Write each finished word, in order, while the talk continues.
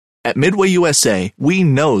At Midway USA, we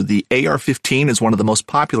know the AR-15 is one of the most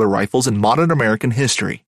popular rifles in modern American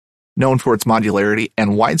history. Known for its modularity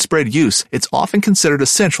and widespread use, it's often considered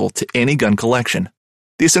essential to any gun collection.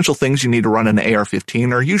 The essential things you need to run an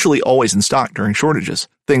AR-15 are usually always in stock during shortages,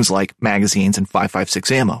 things like magazines and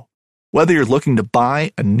 5.56 ammo. Whether you're looking to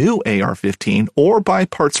buy a new AR-15 or buy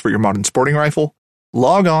parts for your modern sporting rifle,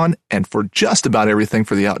 log on and for just about everything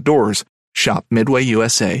for the outdoors, shop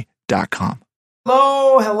MidwayUSA.com.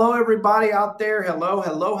 Hello, everybody out there.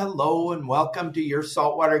 Hello, and welcome to your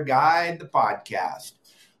Saltwater Guide, the podcast.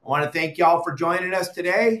 I want to thank y'all for joining us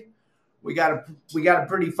today. We got a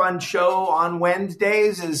pretty fun show on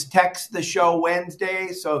Wednesdays. Is Text the Show Wednesday.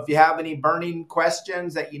 So if you have any burning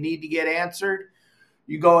questions that you need to get answered,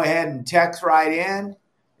 you go ahead and text right in.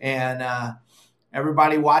 And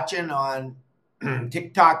everybody watching on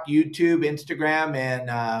TikTok, YouTube, Instagram, and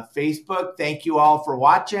Facebook, thank you all for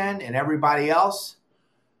watching. And everybody else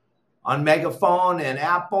on Megaphone and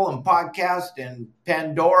Apple and Podcast and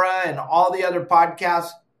Pandora and all the other podcasts,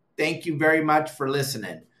 thank you very much for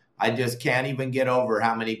listening. I just can't even get over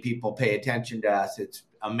how many people pay attention to us. It's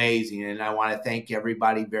amazing. And I want to thank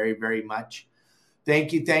everybody very, very much.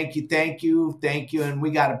 Thank you. And we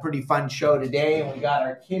got a pretty fun show today. And we got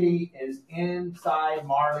our kitty is inside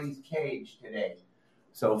Marley's cage today.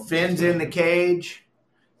 So Finn's in the cage,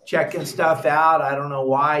 checking stuff out. I don't know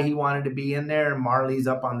why he wanted to be in there. And Marley's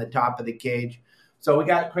up on the top of the cage. So we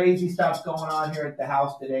got crazy stuff going on here at the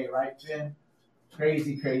house today, right, Finn?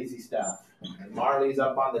 Crazy stuff. And Marley's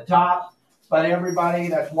up on the top. But everybody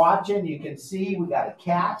that's watching, you can see we got a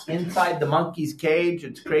cat inside the monkey's cage.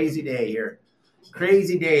 It's a crazy day here.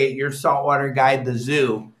 Crazy day at your Saltwater Guide, the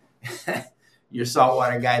zoo. Your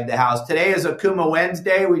Saltwater Guide, the house. Today is Akuma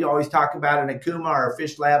Wednesday. We always talk about an Akuma, our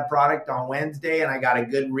Fish Lab product, on Wednesday. And I got a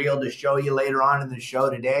good reel to show you later on in the show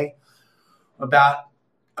today about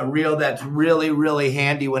a reel that's really, really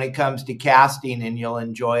handy when it comes to casting, and you'll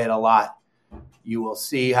enjoy it a lot. You will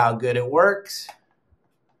see how good it works,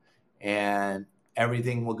 and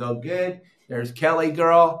everything will go good. There's Kelly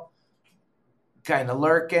girl, kind of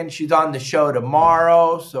lurking. She's on the show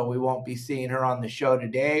tomorrow, so we won't be seeing her on the show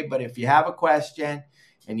today. But if you have a question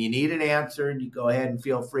and you need it answered, you go ahead and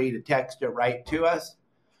feel free to text it right to us.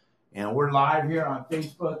 And we're live here on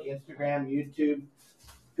Facebook, Instagram, YouTube.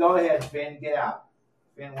 Go ahead, Finn, get out.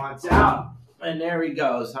 Finn wants out, and there he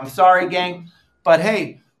goes. I'm sorry, gang, but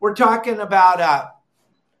hey, we're talking about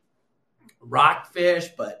Rockfish,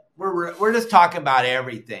 but we're just talking about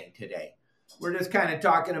everything today. We're just kind of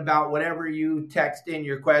talking about whatever you text in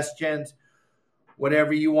your questions,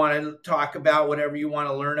 whatever you want to talk about, whatever you want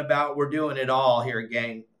to learn about. We're doing it all here,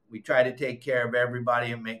 gang. We try to take care of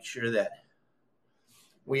everybody and make sure that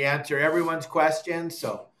we answer everyone's questions.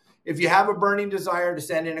 So if you have a burning desire to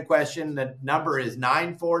send in a question, the number is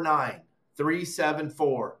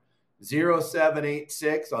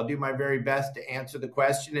 949-374-0786. I'll do my very best to answer the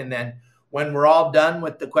question. And then when we're all done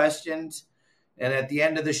with the questions, and at the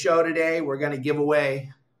end of the show today, we're going to give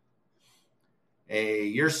away a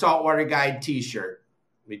Your Saltwater Guide t-shirt.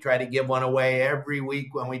 We try to give one away every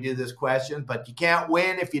week when we do this question, but you can't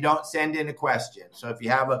win if you don't send in a question. So if you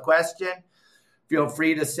have a question, feel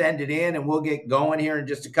free to send it in, and we'll get going here in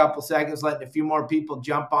just a couple seconds, letting a few more people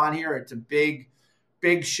jump on here. It's a big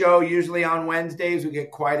show. Usually on Wednesdays, we get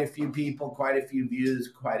quite a few people, quite a few views,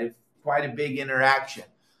 quite a big interaction.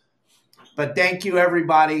 But thank you,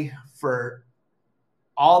 everybody, for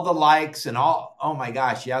all the likes and all. Oh my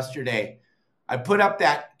gosh, yesterday I put up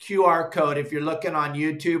that QR code. If you're looking on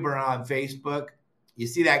YouTube or on Facebook, you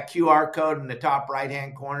see that QR code in the top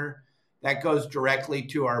right-hand corner. That goes directly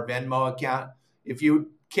to our Venmo account. If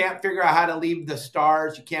you can't figure out how to leave the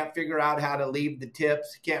stars, you can't figure out how to leave the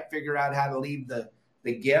tips, you can't figure out how to leave the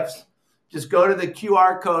gifts, just go to the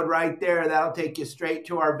QR code right there. That'll take you straight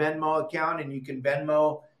to our Venmo account, and you can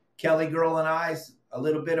Venmo Kelly Girl and I a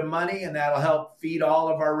little bit of money, and that'll help feed all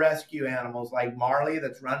of our rescue animals like Marley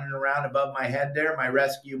that's running around above my head there, my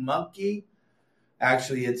rescue monkey.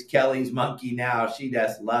 Actually, it's Kelly's monkey now. She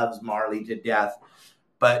just loves Marley to death.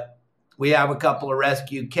 But we have a couple of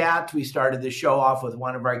rescue cats. We started the show off with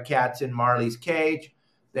one of our cats in Marley's cage.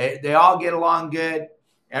 They all get along good.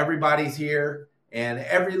 Everybody's here. And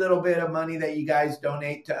every little bit of money that you guys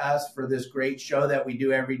donate to us for this great show that we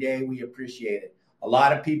do every day, we appreciate it. A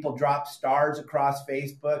lot of people drop stars across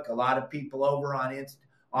Facebook. A lot of people over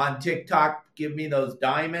on TikTok give me those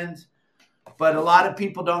diamonds. But a lot of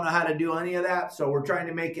people don't know how to do any of that. So we're trying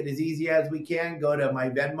to make it as easy as we can. Go to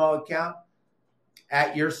my Venmo account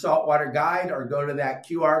at Your Saltwater Guide, or go to that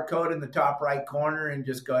QR code in the top right corner and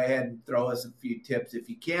just go ahead and throw us a few tips if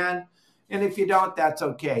you can. And if you don't, that's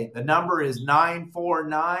okay. The number is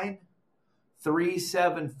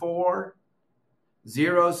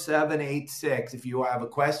 949-374-0786. If you have a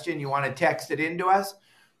question, you want to text it into us,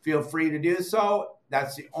 feel free to do so.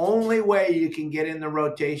 That's the only way you can get in the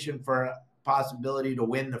rotation for a possibility to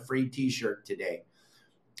win the free t-shirt today.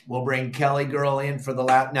 We'll bring Kelly Girl in for the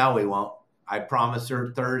last. No, we won't. I promised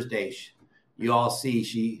her Thursday. You all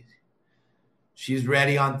see she's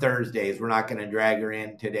ready on Thursdays. We're not going to drag her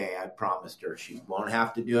in today. I promised her she won't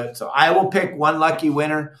have to do it. So I will pick one lucky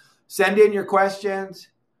winner. Send in your questions.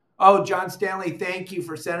 Oh, John Stanley, thank you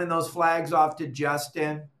for sending those flags off to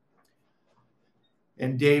Justin.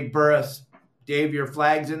 And Dave Burris. Dave, your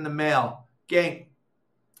flag's in the mail. Gang,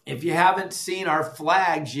 if you haven't seen our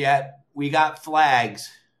flags yet, we got flags.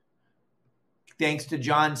 Thanks to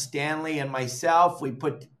John Stanley and myself,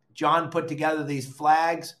 John put together these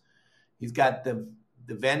flags. He's got the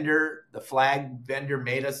flag vendor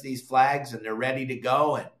made us these flags, and they're ready to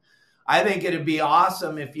go. And I think it'd be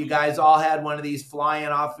awesome if you guys all had one of these flying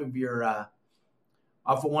off of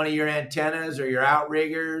one of your antennas or your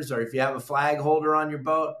outriggers, or if you have a flag holder on your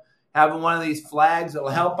boat, having one of these flags that will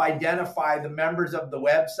help identify the members of the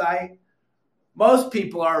website. Most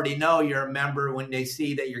people already know you're a member when they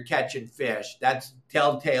see that you're catching fish. That's a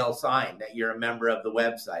telltale sign that you're a member of the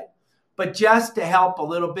website. But just to help a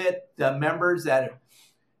little bit, the members that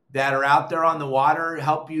are out there on the water,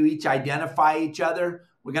 help you each identify each other,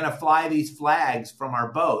 we're going to fly these flags from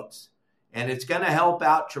our boats. And it's going to help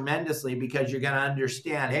out tremendously because you're going to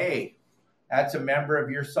understand, hey, that's a member of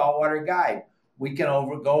your saltwater guide. We can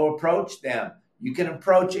go approach them. You can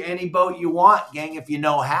approach any boat you want, gang, if you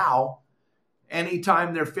know how.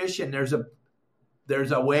 Anytime they're fishing, there's a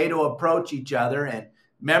way to approach each other, and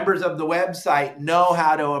members of the website know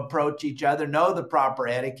how to approach each other, know the proper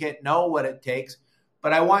etiquette, know what it takes.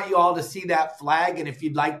 But I want you all to see that flag, and if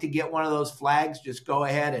you'd like to get one of those flags, just go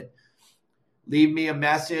ahead and leave me a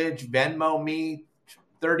message, Venmo me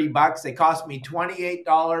 $30. They cost me $28,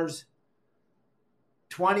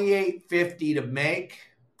 $28.50 to make.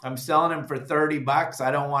 I'm selling them for $30. I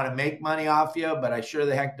don't want to make money off you, but I sure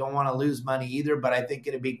the heck don't want to lose money either. But I think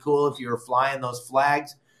it'd be cool if you were flying those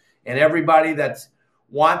flags. And everybody that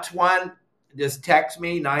wants one, just text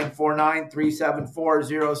me,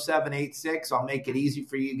 949-374-0786. I'll make it easy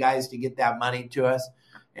for you guys to get that money to us.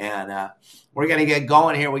 And we're going to get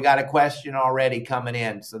going here. We got a question already coming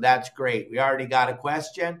in, so that's great. We already got a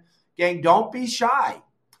question. Gang, don't be shy.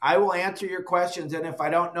 I will answer your questions, and if I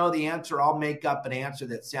don't know the answer, I'll make up an answer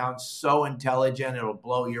that sounds so intelligent, it'll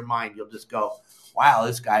blow your mind. You'll just go, wow,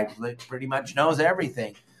 this guy pretty much knows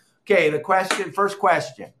everything. Okay, first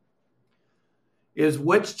question is,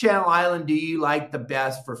 which Channel Island do you like the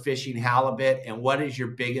best for fishing halibut, and what is your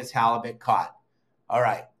biggest halibut caught? All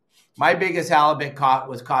right, my biggest halibut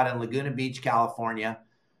was caught in Laguna Beach, California,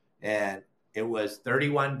 and it was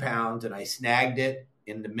 31 pounds, and I snagged it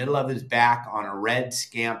in the middle of his back on a red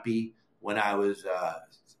scampi when I was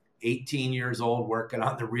 18 years old working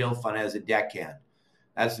on the Reel Fun as a deckhand.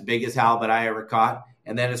 That's the biggest halibut I ever caught.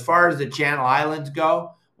 And then as far as the Channel Islands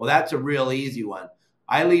go, well, that's a real easy one.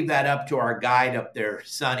 I leave that up to our guide up there,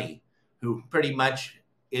 Sonny, who pretty much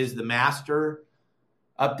is the master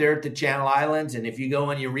up there at the Channel Islands. And if you go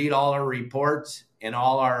and you read all our reports and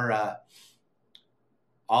all our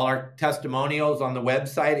testimonials on the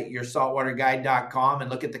website at yoursaltwaterguide.com and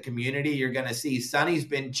look at the community, you're going to see Sonny's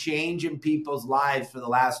been changing people's lives for the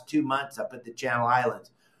last 2 months up at the Channel Islands.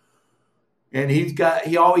 And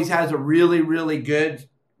he always has a really, really good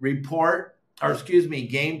game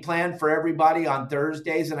plan for everybody on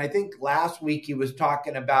Thursdays. And I think last week he was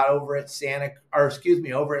talking about over at Santa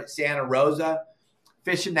Rosa,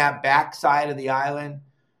 fishing that backside of the island,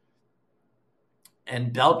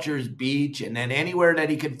 and Belcher's Beach, and then anywhere that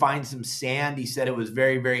he could find some sand. He said it was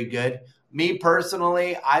very, very good. Me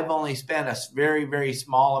personally, I've only spent a very, very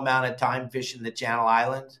small amount of time fishing the Channel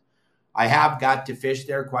Islands. I have got to fish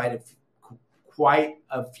there quite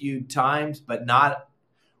a few times, but not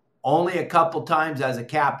only a couple times as a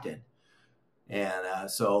captain. And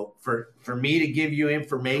so for me to give you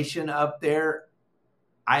information up there,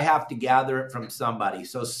 I have to gather it from somebody.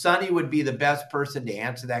 So Sonny would be the best person to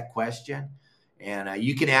answer that question. And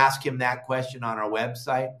you can ask him that question on our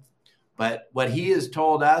website. But what he has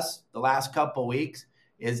told us the last couple of weeks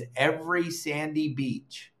is every sandy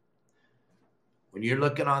beach, when you're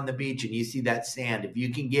looking on the beach and you see that sand, if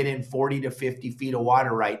you can get in 40 to 50 feet of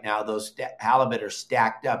water right now, those halibut are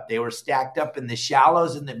stacked up. They were stacked up in the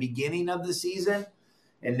shallows in the beginning of the season,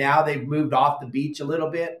 and now they've moved off the beach a little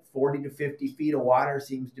bit. 40 to 50 feet of water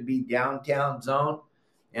seems to be downtown zone.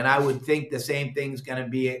 And I would think the same thing's going to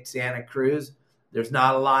be at Santa Cruz. There's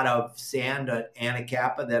not a lot of sand at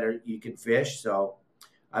Anacapa that you can fish. So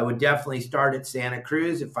I would definitely start at Santa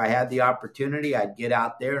Cruz. If I had the opportunity, I'd get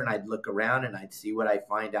out there and I'd look around and I'd see what I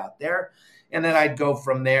find out there. And then I'd go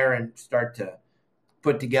from there and start to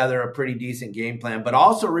put together a pretty decent game plan. But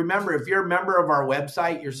also remember, if you're a member of our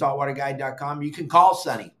website, yoursaltwaterguide.com, you can call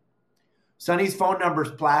Sonny. Sonny's phone number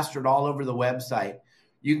is plastered all over the website.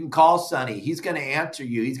 You can call Sonny. He's going to answer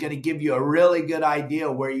you. He's going to give you a really good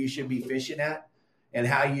idea where you should be fishing at and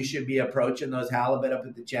how you should be approaching those halibut up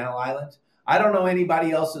at the Channel Islands. I don't know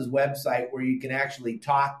anybody else's website where you can actually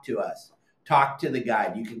talk to us, talk to the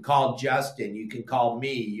guide. You can call Justin. You can call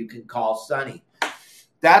me. You can call Sonny.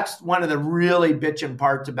 That's one of the really bitchin'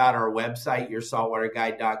 parts about our website,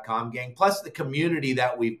 yoursaltwaterguide.com, gang, plus the community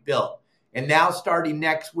that we've built. And now starting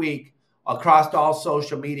next week, across all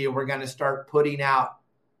social media, we're going to start putting out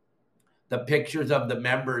the pictures of the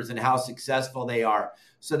members and how successful they are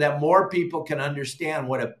so that more people can understand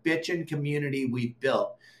what a bitchin' community we've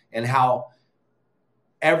built and how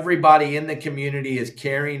everybody in the community is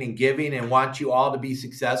caring and giving and wants you all to be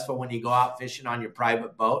successful when you go out fishing on your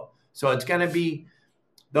private boat. So it's going to be,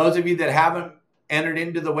 those of you that haven't entered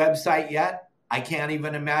into the website yet, I can't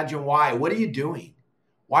even imagine why. What are you doing?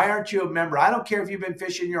 Why aren't you a member? I don't care if you've been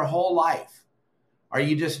fishing your whole life or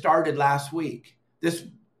you just started last week. This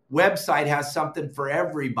website has something for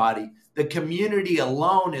everybody. The community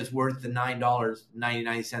alone is worth the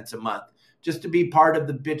 $9.99 a month just to be part of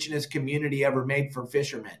the bitchinest community ever made for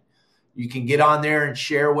fishermen. You can get on there and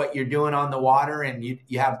share what you're doing on the water, and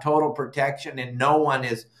you have total protection, and no one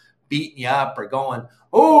is beating you up or going,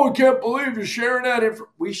 oh, I can't believe you're sharing that.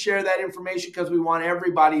 We share that information because we want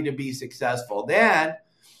everybody to be successful. Then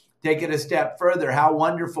take it a step further. How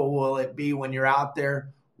wonderful will it be when you're out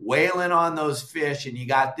there whaling on those fish and you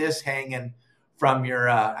got this hanging from your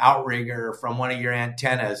outrigger or from one of your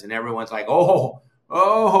antennas, and everyone's like, oh,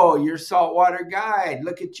 you're saltwater guide.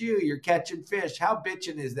 Look at you. You're catching fish. How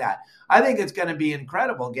bitchin' is that? I think it's going to be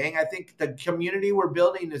incredible, gang. I think the community we're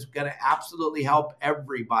building is going to absolutely help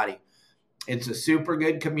everybody. It's a super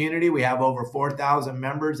good community. We have over 4,000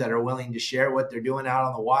 members that are willing to share what they're doing out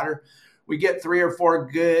on the water. We get 3 or 4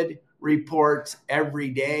 good reports every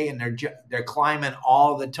day, and they're climbing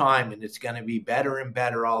all the time, and it's going to be better and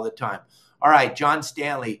better all the time. All right, John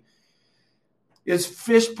Stanley. Is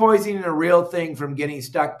fish poisoning a real thing from getting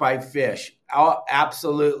stuck by fish? Oh,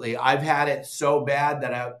 absolutely. I've had it so bad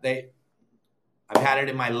that I've had it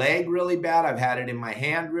in my leg really bad. I've had it in my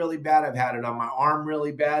hand really bad. I've had it on my arm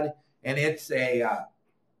really bad. And it's an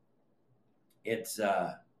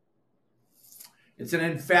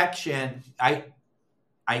infection. I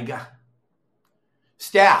got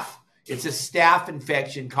staph. It's a staph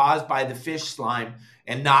infection caused by the fish slime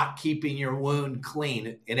and not keeping your wound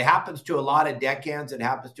clean. It happens to a lot of deckhands. It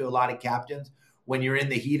happens to a lot of captains when you're in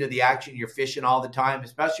the heat of the action. You're fishing all the time,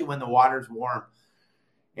 especially when the water's warm.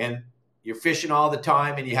 And you're fishing all the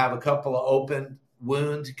time and you have a couple of open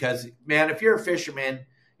wounds because, man, if you're a fisherman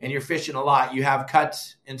and you're fishing a lot, you have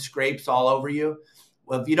cuts and scrapes all over you.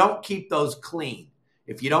 Well, if you don't keep those clean,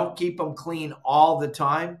 if you don't keep them clean all the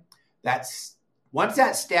time, once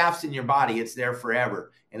that staff's in your body, it's there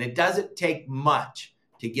forever. And it doesn't take much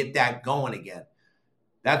to get that going again.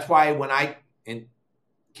 That's why and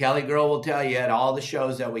Kelly Girl will tell you at all the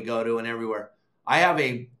shows that we go to and everywhere, I have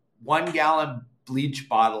a 1-gallon bleach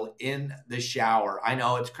bottle in the shower. I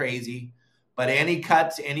know it's crazy, but any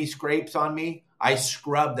cuts, any scrapes on me, I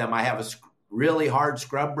scrub them. I have a really hard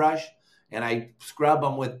scrub brush and I scrub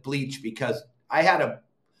them with bleach because I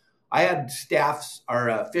had staffs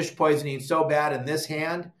or fish poisoning so bad in this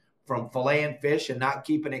hand from filleting fish and not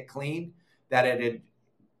keeping it clean that it had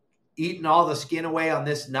eaten all the skin away on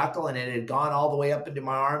this knuckle and it had gone all the way up into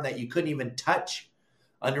my arm that you couldn't even touch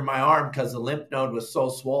under my arm because the lymph node was so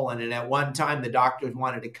swollen. And at one time, the doctors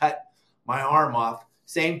wanted to cut my arm off.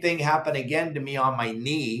 Same thing happened again to me on my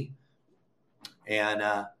knee. And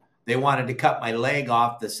they wanted to cut my leg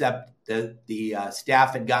off. The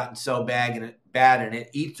staph had gotten so bad and it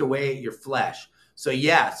eats away at your flesh. So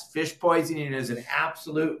yes, fish poisoning is an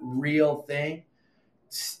absolute real thing.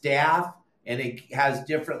 Staph, and it has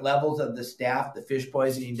different levels of the staph, the fish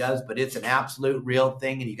poisoning does, but it's an absolute real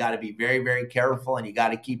thing, and you got to be very, very careful, and you got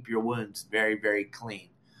to keep your wounds very, very clean.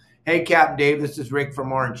 Hey, Captain Dave, this is Rick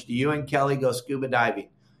from Orange. Do you and Kelly go scuba diving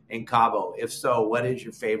in Cabo? If so, what is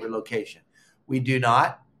your favorite location? We do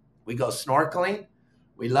not. We go snorkeling.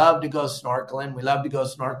 We love to go snorkeling. We love to go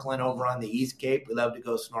snorkeling over on the East Cape. We love to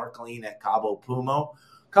go snorkeling at Cabo Pumo.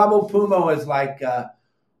 Cabo Pumo is like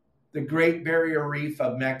the Great Barrier Reef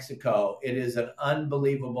of Mexico. It is an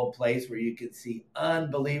unbelievable place where you can see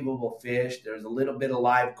unbelievable fish. There's a little bit of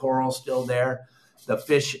live coral still there. The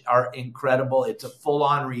fish are incredible. It's a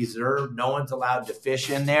full-on reserve. No one's allowed to fish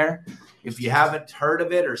in there. If you haven't heard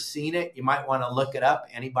of it or seen it, you might want to look it up.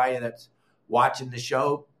 Anybody that's watching the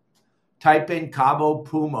show, type in Cabo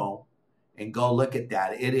Pumo and go look at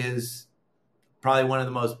that. It is probably one of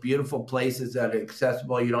the most beautiful places that are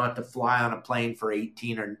accessible. You don't have to fly on a plane for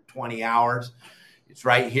 18 or 20 hours. It's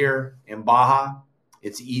right here in Baja.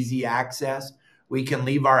 It's easy access. We can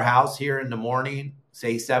leave our house here in the morning,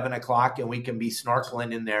 say 7 o'clock, and we can be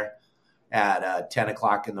snorkeling in there at 10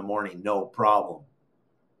 o'clock in the morning. No problem.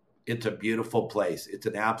 It's a beautiful place. It's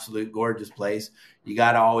an absolute gorgeous place. You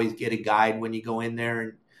got to always get a guide when you go in there.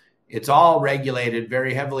 And it's all regulated,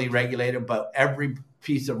 very heavily regulated, but every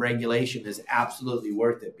piece of regulation is absolutely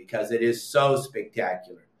worth it because it is so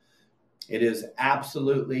spectacular. It is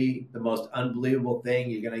absolutely the most unbelievable thing.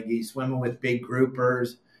 You're going to be swimming with big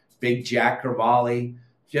groupers, big jack crevalle.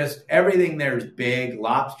 Just everything there is big.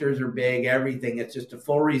 Lobsters are big, everything. It's just a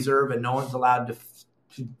full reserve, and no one's allowed to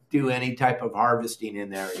do any type of harvesting in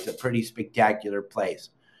there. It's a pretty spectacular place.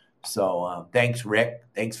 So thanks, Rick.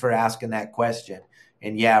 Thanks for asking that question.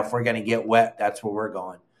 And yeah, if we're going to get wet, that's where we're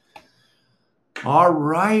going. All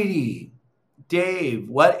righty. Dave,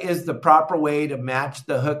 what is the proper way to match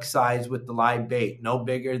the hook size with the live bait? No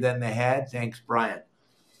bigger than the head? Thanks, Brian.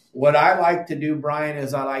 What I like to do, Brian,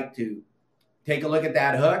 is I like to take a look at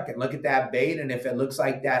that hook and look at that bait. And if it looks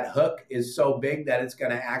like that hook is so big that it's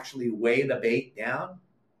going to actually weigh the bait down,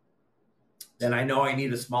 then I know I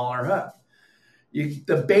need a smaller hook.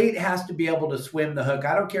 The bait has to be able to swim the hook.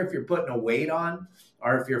 I don't care if you're putting a weight on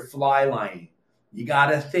or if you're fly lining. You got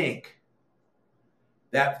to think.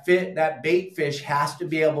 That bait fish has to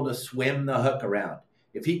be able to swim the hook around.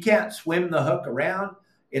 If he can't swim the hook around,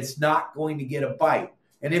 it's not going to get a bite.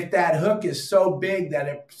 And if that hook is so big that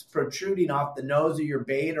it's protruding off the nose of your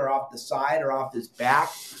bait or off the side or off his back,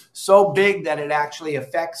 so big that it actually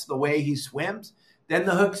affects the way he swims, then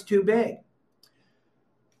the hook's too big.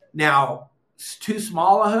 Now, too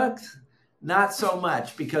small a hook? Not so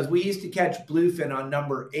much, because we used to catch bluefin on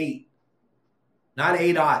number 8. Not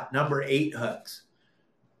 8-aught, number 8 hooks.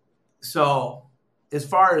 So as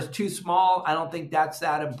far as too small, I don't think that's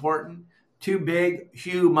that important. Too big,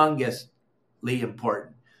 humongously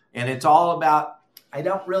important. And it's all about, I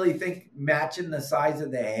don't really think matching the size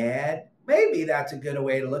of the head. Maybe that's a good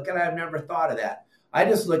way to look at it. I've never thought of that. I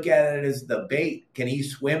just look at it as the bait. Can he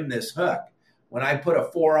swim this hook? When I put a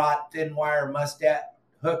 4-aught thin wire mustat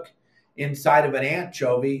hook inside of an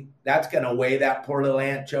anchovy, that's going to weigh that poor little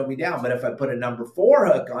anchovy down. But if I put a number 4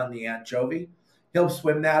 hook on the anchovy, he'll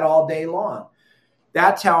swim that all day long.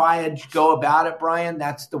 That's how I go about it, Brian.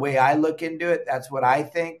 That's the way I look into it. That's what I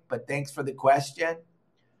think. But thanks for the question.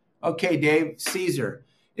 Okay, Dave. Caesar,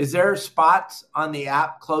 is there spots on the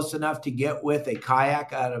app close enough to get with a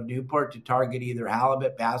kayak out of Newport to target either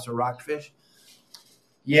halibut, bass, or rockfish?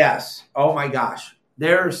 Yes. Oh, my gosh.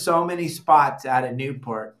 There are so many spots out of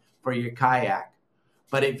Newport for your kayak.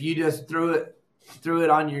 But if you just threw it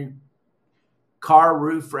on your car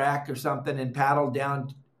roof rack or something and paddled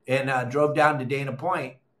down and drove down to Dana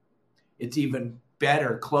Point, it's even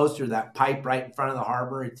better, closer, that pipe right in front of the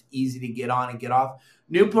harbor. It's easy to get on and get off.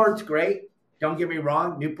 Newport's great. Don't get me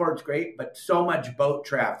wrong. Newport's great, but so much boat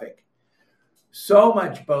traffic. So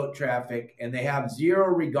much boat traffic, and they have zero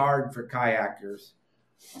regard for kayakers,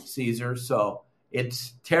 Caesar. So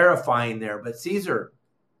it's terrifying there. But Caesar,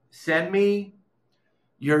 send me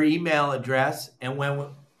your email address, and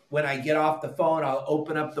when I get off the phone, I'll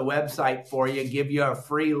open up the website for you, give you a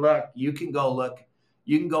free look. You can go look.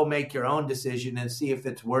 You can go make your own decision and see if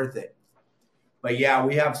it's worth it. But yeah,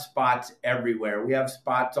 we have spots everywhere. We have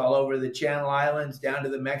spots all over the Channel Islands, down to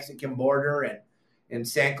the Mexican border, and in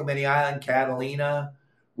San Clemente Island, Catalina.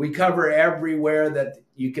 We cover everywhere that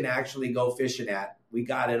you can actually go fishing at. We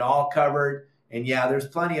got it all covered. And yeah, there's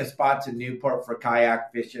plenty of spots in Newport for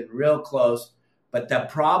kayak fishing, real close. But the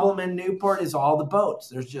problem in Newport is all the boats.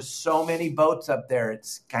 There's just so many boats up there.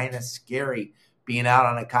 It's kind of scary being out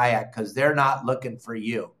on a kayak because they're not looking for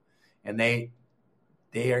you. And they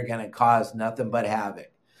are going to cause nothing but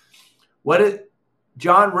havoc.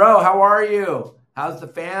 John Rowe, how are you? How's the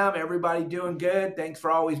fam? Everybody doing good? Thanks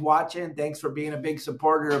for always watching. Thanks for being a big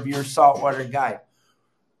supporter of your saltwater guide.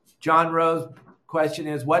 John Rowe's question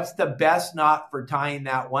is, what's the best knot for tying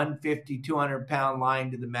that 150, 200-pound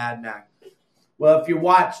line to the Mad Max? Well, if you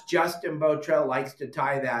watch, Justin Botrell likes to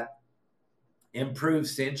tie that improved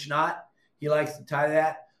cinch knot. He likes to tie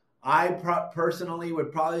that. I personally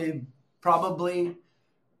would probably,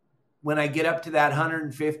 when I get up to that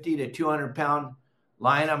 150 to 200-pound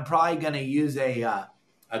line, I'm probably going to use a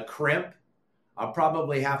crimp. I'll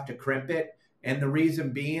probably have to crimp it. And the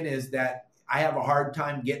reason being is that I have a hard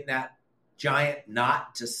time getting that giant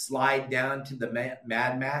knot to slide down to the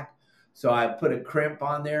Mad Mac. So I put a crimp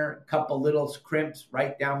on there, a couple little crimps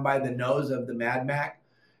right down by the nose of the Mad Mac.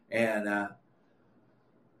 And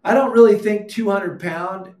I don't really think 200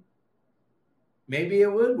 pound, maybe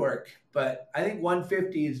it would work, but I think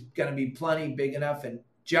 150 is going to be plenty big enough. And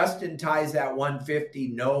Justin ties that 150,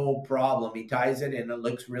 no problem. He ties it and it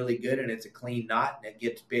looks really good and it's a clean knot and it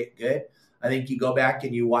gets big good. I think you go back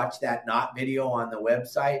and you watch that knot video on the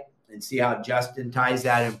website and see how Justin ties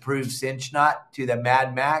that improved cinch knot to the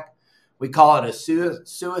Mad Mac. We call it a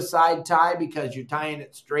suicide tie because you're tying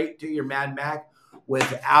it straight to your Mad Mac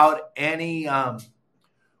without any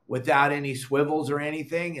swivels or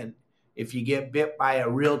anything. And if you get bit by a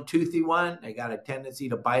real toothy one, they got a tendency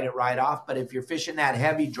to bite it right off. But if you're fishing that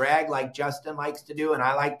heavy drag like Justin likes to do and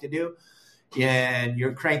I like to do, and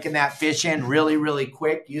you're cranking that fish in really, really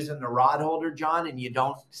quick using the rod holder, John, and you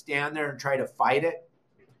don't stand there and try to fight it,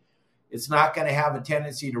 it's not going to have a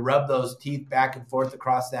tendency to rub those teeth back and forth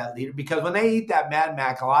across that leader. Because when they eat that Mad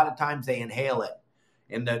Mac, a lot of times they inhale it.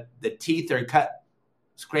 And the teeth are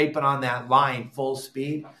scraping on that line full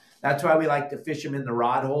speed. That's why we like to fish them in the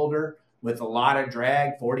rod holder with a lot of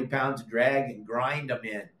drag, 40 pounds of drag, and grind them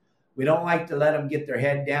in. We don't like to let them get their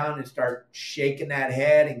head down and start shaking that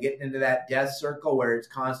head and getting into that death circle where it's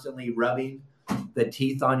constantly rubbing the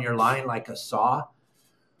teeth on your line like a saw.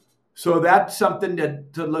 So that's something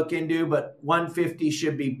to look into, but 150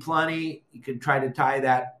 should be plenty. You could try to tie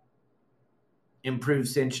that improved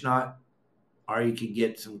cinch knot, or you could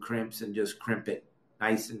get some crimps and just crimp it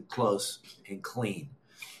nice and close and clean.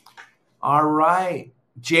 All right.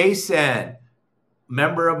 Jason,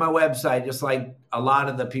 member of my website, just like a lot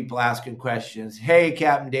of the people asking questions. Hey,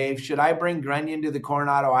 Captain Dave, should I bring grunion to the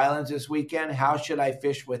Coronado Islands this weekend? How should I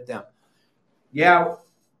fish with them? Yeah.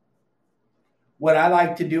 What I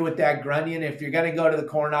like to do with that grunion, if you're going to go to the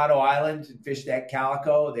Coronado Islands and fish that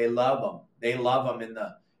calico, they love them. They love them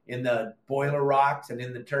in the boiler rocks and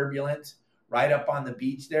in the turbulence right up on the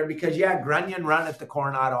beach there. Because, grunion run at the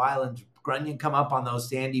Coronado Islands. Grunion come up on those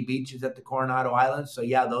sandy beaches at the Coronado Islands. So,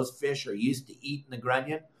 those fish are used to eating the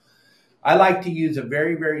grunion. I like to use a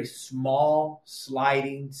very, very small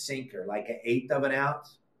sliding sinker, like 1/8 of an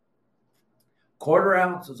ounce. 1/4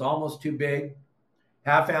 ounce is almost too big.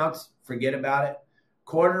 1/2 ounce, forget about it.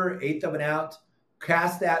 1/8 of an ounce.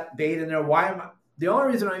 Cast that bait in there. The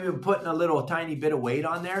only reason I'm even putting a little tiny bit of weight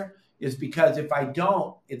on there is because if I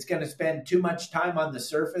don't, it's going to spend too much time on the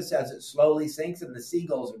surface as it slowly sinks and the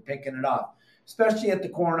seagulls are picking it off. Especially at the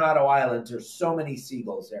Coronado Islands, there's so many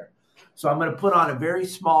seagulls there. So I'm going to put on a very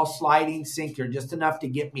small sliding sinker, just enough to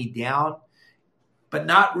get me down, but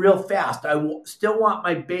not real fast. I still want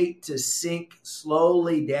my bait to sink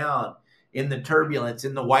slowly down in the turbulence,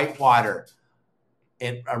 in the white water,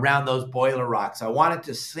 and around those boiler rocks. I want it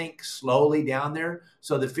to sink slowly down there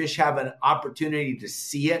so the fish have an opportunity to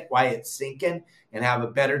see it while it's sinking and have a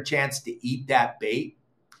better chance to eat that bait.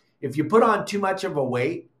 If you put on too much of a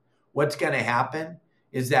weight, what's going to happen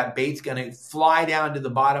is that bait's going to fly down to the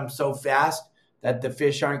bottom so fast that the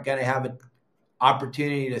fish aren't going to have an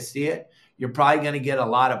opportunity to see it. You're probably going to get a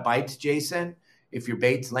lot of bites, Jason, if your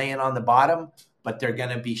bait's laying on the bottom, but they're going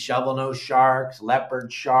to be shovel-nosed sharks,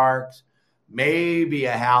 leopard sharks, maybe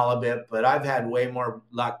a halibut, but I've had way more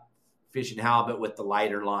luck fishing halibut with the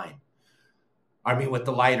lighter line. With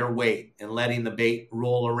the lighter weight and letting the bait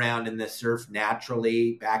roll around in the surf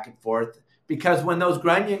naturally back and forth. Because when those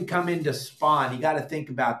grunion come into spawn, you got to think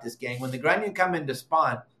about this, gang. When the grunion come into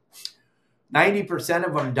spawn, 90%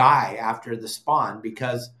 of them die after the spawn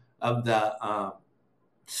because of the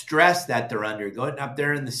stress that they're under. Going up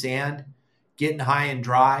there in the sand, getting high and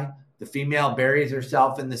dry. The female buries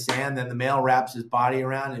herself in the sand, then the male wraps his body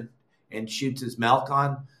around and shoots his milk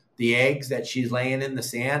on the eggs that she's laying in the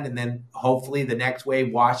sand, and then hopefully the next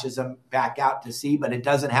wave washes them back out to sea, but it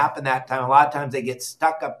doesn't happen that time. A lot of times they get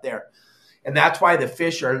stuck up there. And that's why the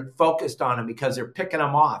fish are focused on them, because they're picking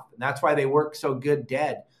them off. And that's why they work so good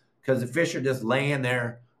dead, because the fish are just laying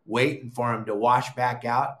there waiting for them to wash back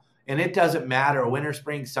out. And it doesn't matter, winter,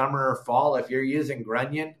 spring, summer, or fall. If you're using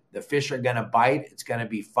grunion, the fish are going to bite. It's going to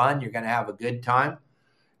be fun. You're going to have a good time.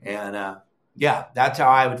 And that's how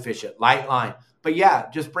I would fish it. Light line. But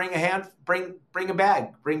just bring a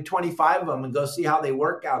bag. Bring 25 of them and go see how they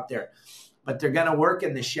work out there. But they're going to work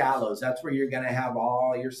in the shallows. That's where you're going to have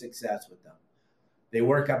all your success with them. They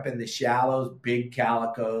work up in the shallows, big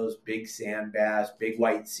calicos, big sand bass, big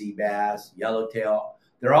white sea bass, yellowtail.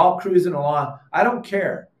 They're all cruising along. I don't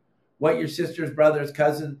care what your sister's brother's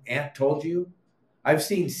cousin, aunt told you. I've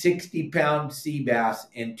seen 60-pound sea bass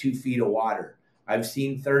in 2 feet of water. I've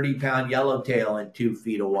seen 30-pound yellowtail in 2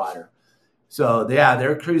 feet of water. So yeah,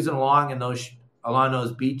 they're cruising along along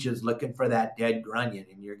those beaches looking for that dead grunion,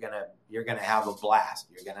 and you're gonna have a blast.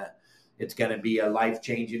 It's gonna be a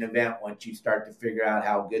life-changing event once you start to figure out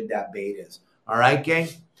how good that bait is. All right, gang?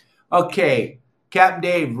 Okay, Captain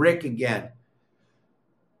Dave, Rick again.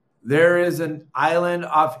 There is an island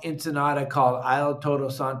off Ensenada called Isla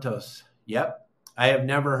Todos Santos. Yep. I have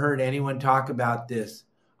never heard anyone talk about this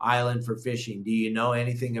island for fishing. Do you know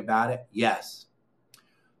anything about it? Yes.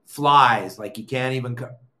 Flies, like you can't even...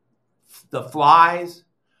 The flies,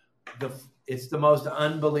 it's the most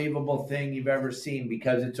unbelievable thing you've ever seen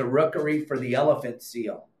because it's a rookery for the elephant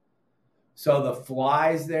seal. So the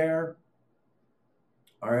flies there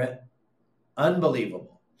are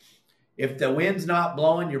unbelievable. If the wind's not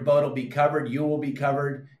blowing, your boat will be covered. You will be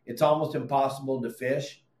covered. It's almost impossible to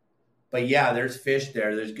fish. But yeah, there's fish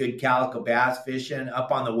there. There's good calico bass fishing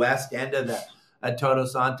up on the west end of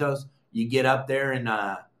Todos Santos. You get up there in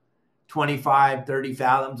 25, 30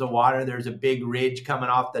 fathoms of water. There's a big ridge coming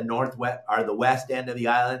off the northwest or the west end of the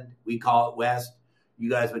island. We call it west. You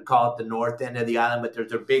guys would call it the north end of the island, but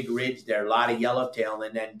there's a big ridge there, a lot of yellowtail.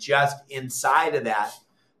 And then just inside of that,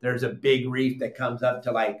 there's a big reef that comes up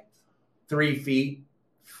to like 3 feet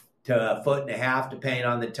to 1.5 foot, depending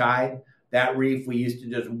on the tide. That reef, we used to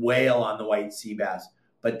just wail on the white sea bass.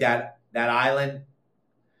 But that island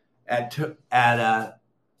at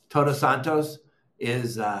Todos Santos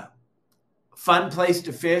is a fun place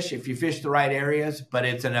to fish if you fish the right areas, but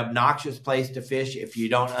it's an obnoxious place to fish if you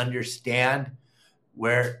don't understand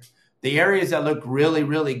where the areas that look really,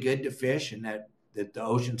 really good to fish and that the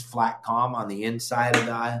ocean's flat calm on the inside of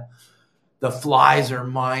the island. The flies are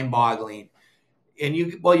mind-boggling. And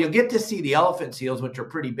you'll get to see the elephant seals, which are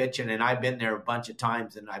pretty bitchin', and I've been there a bunch of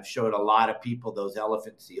times, and I've showed a lot of people those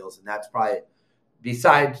elephant seals, and that's probably,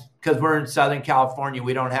 besides, because we're in Southern California,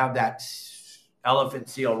 we don't have that elephant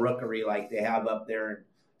seal rookery like they have up there in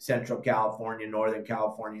Central California, Northern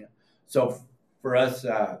California. So for us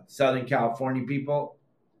Southern California people,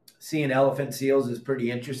 seeing elephant seals is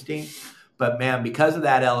pretty interesting. But man, because of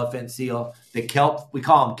that elephant seal, the kelp, we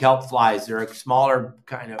call them kelp flies. They're a smaller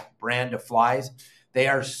kind of brand of flies. They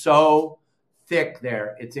are so thick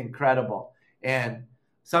there. It's incredible. And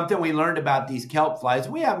something we learned about these kelp flies,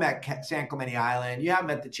 we have them at San Clemente Island. You have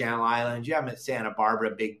them at the Channel Islands. You have them at Santa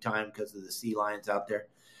Barbara big time because of the sea lions out there.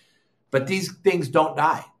 But these things don't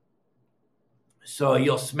die. So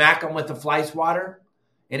you'll smack them with the fly swatter.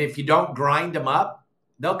 And if you don't grind them up,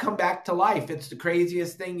 they'll come back to life. It's the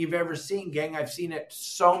craziest thing you've ever seen, gang. I've seen it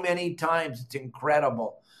so many times. It's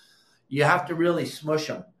incredible. You have to really smush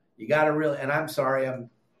them. You got to really, and I'm sorry,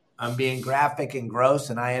 I'm being graphic and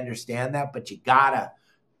gross, and I understand that, but you got to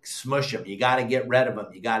smush them. You got to get rid of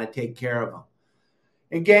them. You got to take care of them.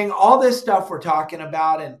 And gang, all this stuff we're talking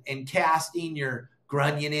about and casting your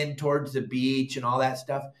grunion in towards the beach and all that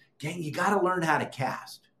stuff, gang, you got to learn how to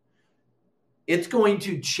cast. It's going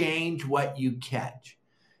to change what you catch.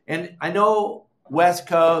 And I know West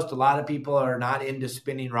Coast, a lot of people are not into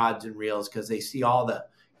spinning rods and reels because they see all the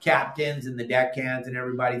captains and the deckhands and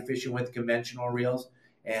everybody fishing with conventional reels.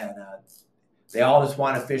 And they all just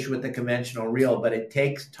want to fish with the conventional reel, but it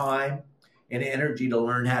takes time and energy to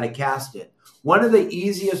learn how to cast it. One of the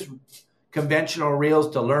easiest conventional reels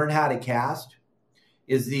to learn how to cast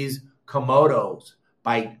is these Komodos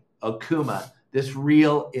by Okuma. This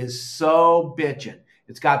reel is so bitchin'.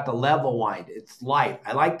 It's got the level wind. It's light.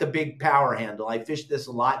 I like the big power handle. I fish this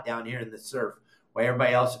a lot down here in the surf while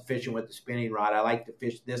everybody else is fishing with the spinning rod. I like to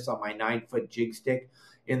fish this on my 9-foot jig stick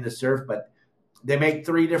in the surf, but they make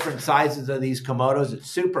 3 different sizes of these Komodos.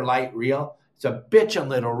 It's super light reel. It's a bitchin'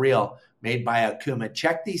 little reel made by Okuma.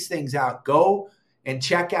 Check these things out. Go and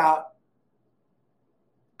check out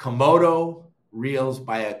Komodo reels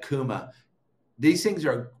by Okuma. These things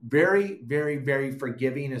are very, very, very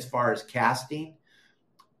forgiving as far as casting.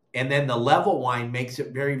 And then the level wind makes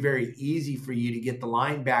it very, very easy for you to get the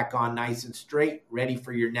line back on nice and straight, ready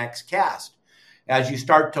for your next cast. As you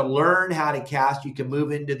start to learn how to cast, you can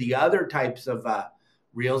move into the other types of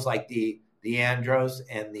reels like the Andros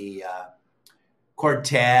and the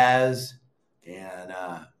Cortez and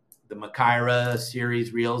the Makyra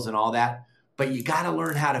series reels and all that. But you got to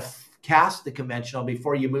learn how to cast the conventional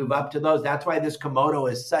before you move up to those. That's why this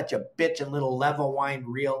Komodo is such a bitchin' little level wind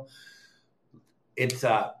reel. It's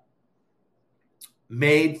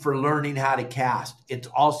made for learning how to cast. It's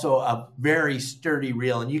also a very sturdy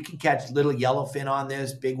reel, and you can catch little yellowfin on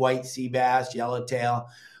this, big white sea bass, yellowtail.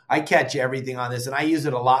 I catch everything on this, and I use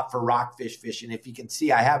it a lot for rockfish fishing. If you can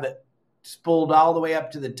see, I have it spooled all the way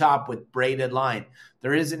up to the top with braided line.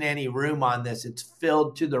 There isn't any room on this. It's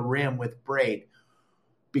filled to the rim with braid.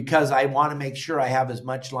 because I want to make sure I have as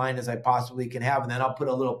much line as I possibly can have. And then I'll put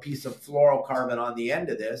a little piece of fluorocarbon on the end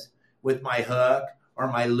of this with my hook or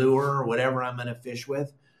my lure or whatever I'm going to fish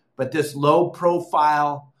with. But this low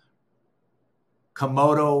profile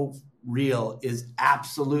Komodo reel is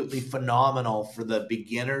absolutely phenomenal for the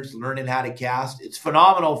beginners learning how to cast. It's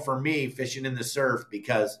phenomenal for me fishing in the surf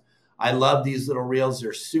because I love these little reels.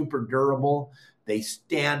 They're super durable. They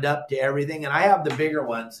stand up to everything. And I have the bigger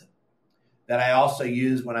ones that I also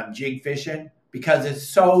use when I'm jig fishing because it's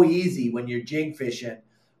so easy when you're jig fishing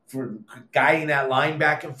for guiding that line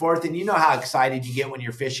back and forth. And you know how excited you get when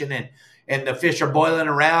you're fishing and the fish are boiling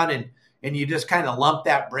around and you just kind of lump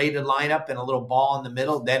that braided line up in a little ball in the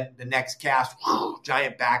middle. Then the next cast,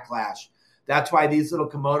 giant backlash. That's why these little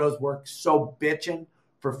Komodos work so bitchin'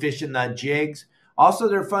 for fishing the jigs. Also,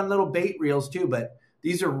 they're fun little bait reels too, but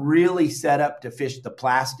these are really set up to fish the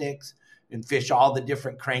plastics and fish all the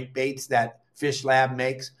different crankbaits that Fish Lab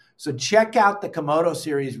makes. So check out the Komodo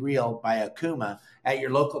series reel by Akuma at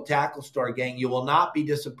your local tackle store, gang. You will not be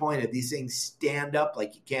disappointed. These things stand up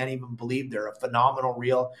like you can't even believe. They're a phenomenal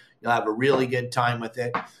reel. You'll have a really good time with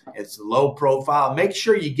it. It's low profile. Make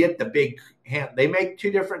sure you get the big hand. They make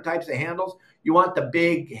two different types of handles. You want the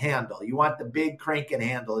big handle. You want the big cranking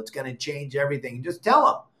handle. It's going to change everything. Just tell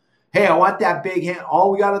them, hey, I want that big hand.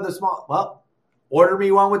 Oh, we got the small. Well, order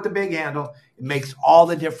me one with the big handle. It makes all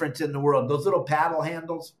the difference in the world. Those little paddle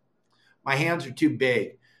handles, my hands are too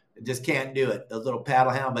big. I just can't do it. Those little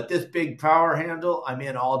paddle handle. But this big power handle, I'm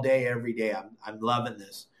in all day, every day. I'm loving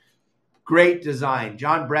this. Great design.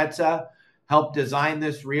 John Bretza helped design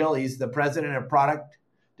this reel. He's the president of product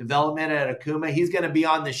development at Akuma. He's going to be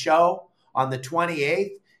on the show on the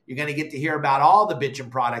 28th. You're going to get to hear about all the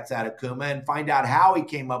bitchin' products at Akuma and find out how he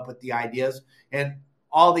came up with the ideas and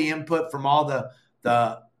all the input from all the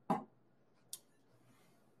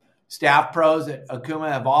staff pros at Akuma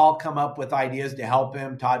have all come up with ideas to help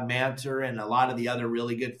him. Todd Manser and a lot of the other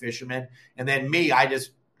really good fishermen. And then me, I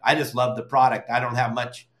just love the product. I don't have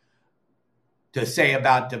much to say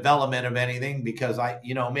about development of anything because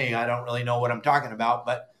you know me, I don't really know what I'm talking about,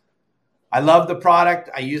 but I love the product.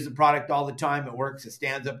 I use the product all the time. It works. It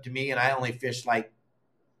stands up to me. And I only fish like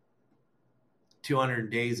 200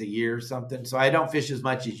 days a year or something. So I don't fish as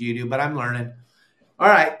much as you do, but I'm learning. All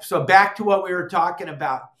right. So back to what we were talking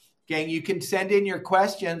about. Gang, you can send in your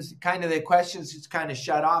questions. Kind of the questions just kind of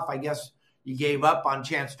shut off. I guess you gave up on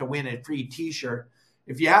chance to win a free t-shirt.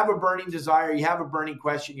 If you have a burning desire, you have a burning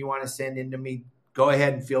question you want to send in to me, go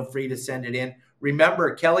ahead and feel free to send it in.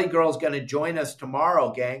 Remember, Kelly Girl's going to join us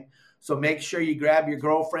tomorrow, gang. So make sure you grab your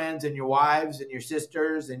girlfriends and your wives and your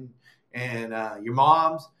sisters and your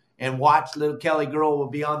moms and watch little Kelly Girl will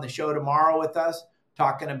be on the show tomorrow with us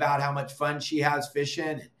talking about how much fun she has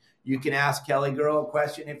fishing. You can ask Kelly Girl a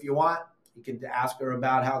question if you want. You can ask her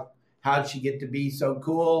about how did she get to be so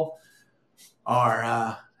cool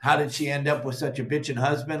or how did she end up with such a bitchin'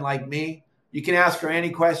 husband like me? You can ask her any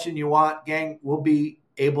question you want, gang. We'll be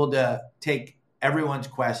able to take everyone's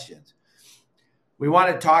questions. We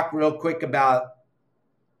want to talk real quick about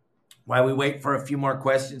why we wait for a few more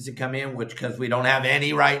questions to come in, because we don't have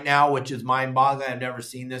any right now, which is mind-boggling. I've never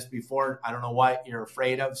seen this before. I don't know what you're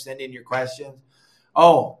afraid of. Send in your questions.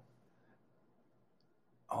 Oh,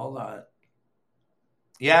 hold on.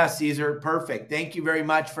 Yeah, Caesar, perfect. Thank you very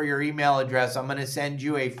much for your email address. I'm going to send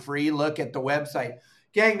you a free look at the website.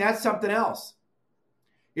 Gang, that's something else.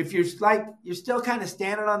 If you're still kind of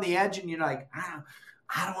standing on the edge and you're like,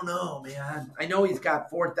 I don't know, man. I know he's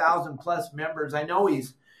got 4,000 plus members. I know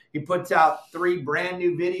he puts out 3 brand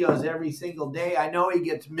new videos every single day. I know he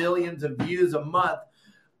gets millions of views a month,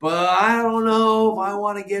 but I don't know if I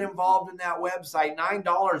want to get involved in that website.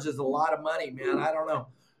 $9 is a lot of money, man. I don't know.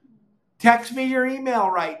 Text me your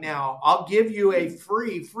email right now. I'll give you a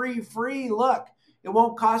free look. It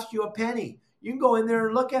won't cost you a penny. You can go in there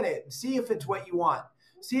and look at it and see if it's what you want.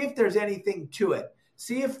 See if there's anything to it.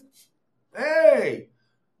 See if, hey,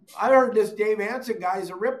 I heard this Dave Hansen guy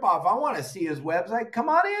is a ripoff. I want to see his website. Come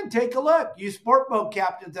on in, take a look. You sport boat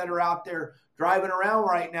captains that are out there driving around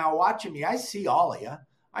right now watching me. I see all of you.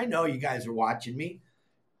 I know you guys are watching me.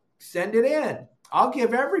 Send it in. I'll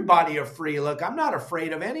give everybody a free look. I'm not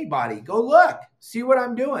afraid of anybody. Go look. See what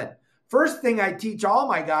I'm doing. First thing I teach all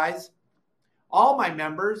my guys, all my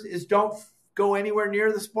members, is don't go anywhere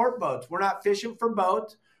near the sport boats. We're not fishing for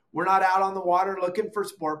boats. We're not out on the water looking for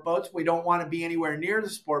sport boats. We don't want to be anywhere near the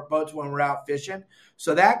sport boats when we're out fishing.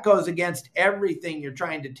 So that goes against everything you're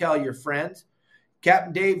trying to tell your friends.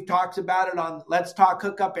 Captain Dave talks about it on Let's Talk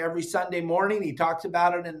Hookup every Sunday morning. He talks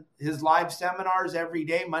about it in his live seminars every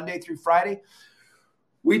day, Monday through Friday.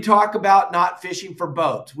 We talk about not fishing for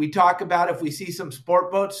boats. We talk about if we see some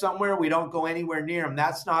sport boats somewhere, we don't go anywhere near them.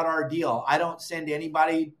 That's not our deal. I don't send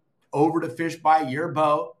anybody over to fish by your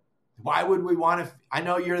boat. Why would we want to? I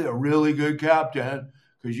know you're the really good captain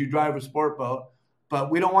because you drive a sport boat,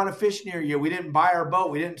 but we don't want to fish near you. We didn't buy our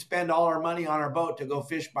boat. We didn't spend all our money on our boat to go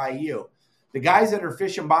fish by you. The guys that are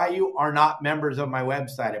fishing by you are not members of my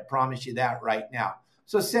website. I promise you that right now.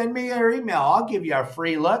 So send me your email. I'll give you a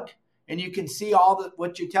free look. And you can see all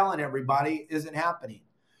what you're telling everybody isn't happening.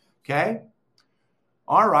 Okay?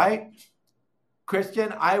 All right.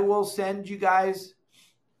 Christian, I will send you guys.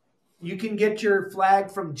 You can get your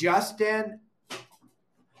flag from Justin.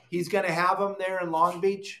 He's going to have them there in Long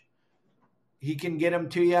Beach. He can get them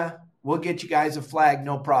to you. We'll get you guys a flag.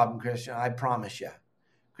 No problem, Christian. I promise you.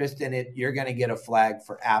 Kristen, you're going to get a flag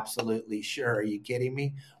for absolutely sure. Are you kidding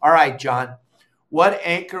me? All right, John. What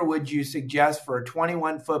anchor would you suggest for a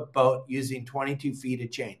 21-foot boat using 22 feet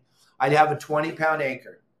of chain? I'd have a 20-pound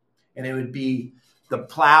anchor, and it would be the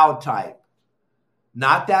plow type,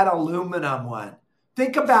 not that aluminum one.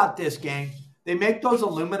 Think about this, gang. They make those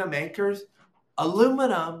aluminum anchors.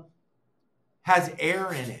 Aluminum has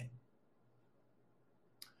air in it.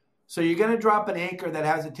 So you're going to drop an anchor that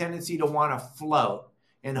has a tendency to want to float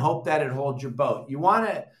and hope that it holds your boat. You want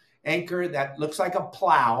an anchor that looks like a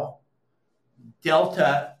plow.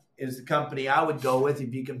 Delta is the company I would go with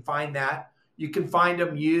if you can find that. You can find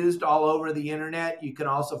them used all over the internet. You can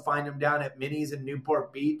also find them down at Minnie's in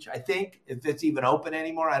Newport Beach. I think if it's even open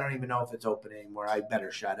anymore, I don't even know if it's open anymore. I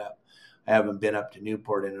better shut up. I haven't been up to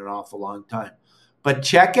Newport in an awful long time. But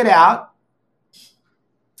check it out.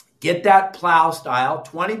 Get that plow style.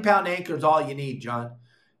 20-pound anchor is all you need, John.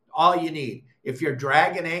 All you need. If you're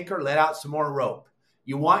dragging anchor, let out some more rope.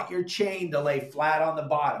 You want your chain to lay flat on the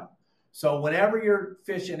bottom. So whenever you're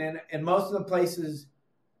fishing, and most of the places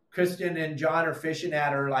Kristen and John are fishing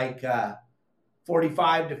at are like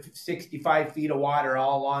 45 to 65 feet of water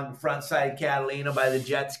all along the front side of Catalina by the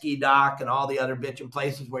jet ski dock and all the other bitchin'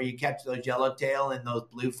 places where you catch those yellowtail and those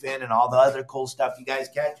bluefin and all the other cool stuff you guys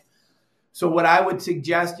catch. So what I would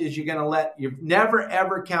suggest is you never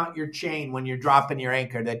ever count your chain when you're dropping your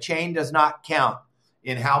anchor. The chain does not count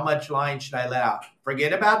in how much line should I let out.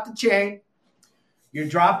 Forget about the chain. You're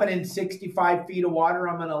dropping in 65 feet of water.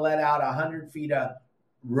 I'm going to let out 100 feet of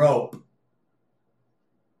rope.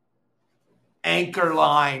 Anchor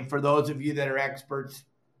line for those of you that are experts.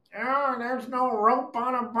 Oh, there's no rope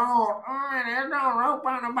on a boat. Oh, there's no rope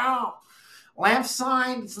on a boat. Left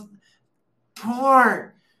side's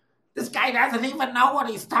port. This guy doesn't even know what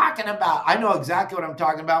he's talking about. I know exactly what I'm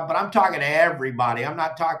talking about, but I'm talking to everybody. I'm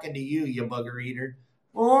not talking to you, you booger eater.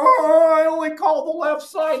 Oh, I only call the left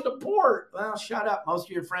side the port. Well, shut up. Most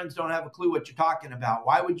of your friends don't have a clue what you're talking about.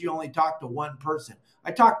 Why would you only talk to one person?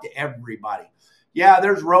 I talk to everybody. Yeah,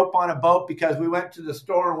 there's rope on a boat because we went to the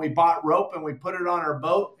store and we bought rope and we put it on our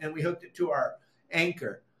boat and we hooked it to our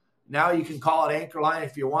anchor. Now you can call it anchor line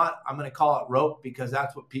if you want. I'm going to call it rope because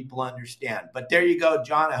that's what people understand. But there you go,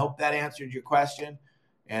 John. I hope that answered your question.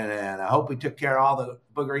 And I hope we took care of all the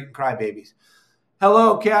booger-eating crybabies.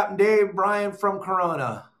 Hello, Captain Dave, Brian from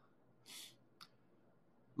Corona.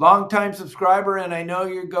 Longtime subscriber, and I know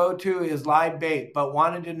your go-to is live bait, but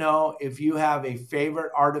wanted to know if you have a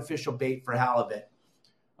favorite artificial bait for halibut.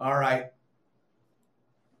 All right.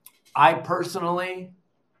 I personally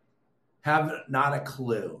have not a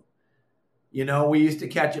clue. You know, we used to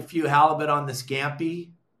catch a few halibut on the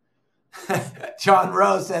Scampi. John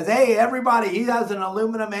Rose says, hey, everybody, he has an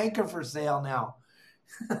aluminum anchor for sale now.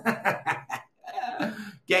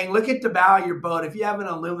 Gang, look at the bow of your boat. If you have an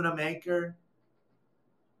aluminum anchor,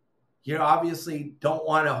 you obviously don't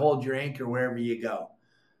want to hold your anchor wherever you go.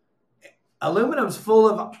 Aluminum's full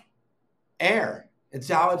of air. It's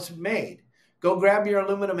how it's made. Go grab your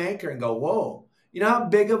aluminum anchor and go, whoa. You know how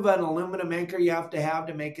big of an aluminum anchor you have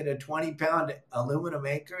to make it a 20-pound aluminum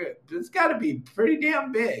anchor? It's got to be pretty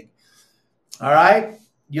damn big. All right?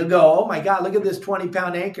 You'll go, oh, my God, look at this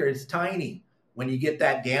 20-pound anchor. It's tiny. When you get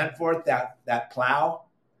that Danforth, that plow,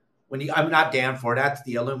 I'm not Danforth, that's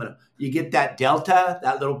the aluminum. You get that Delta,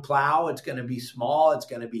 that little plow, it's going to be small, it's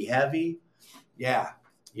going to be heavy. Yeah,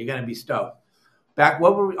 you're going to be stoked.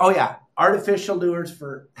 Artificial lures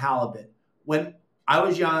for halibut. When I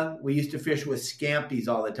was young, we used to fish with Scampies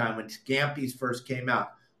all the time when Scampies first came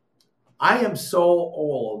out. I am so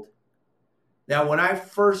old that when I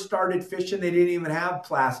first started fishing, they didn't even have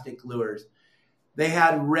plastic lures. They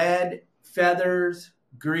had red feathers,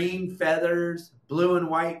 green feathers, blue and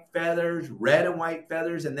white feathers, red and white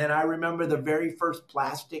feathers. And then I remember the very first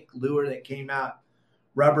plastic lure that came out,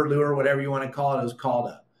 rubber lure, whatever you want to call it. It was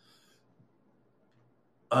called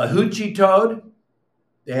a hoochie toad.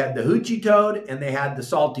 They had the hoochie toad and they had the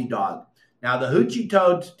salty dog. Now, the hoochie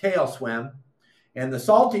toad's tail swim, and the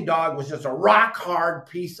salty dog was just a rock hard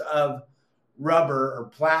piece of rubber or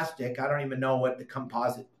plastic. I don't even know what the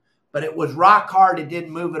composite, but it was rock hard. It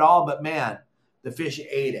didn't move at all, but man, the fish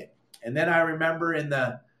ate it. And then I remember in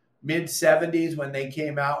the mid 70s when they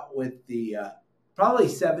came out with the, probably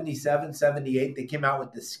 77, 78, they came out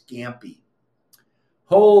with the scampi.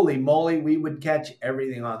 Holy moly, we would catch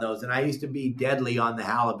everything on those. And I used to be deadly on the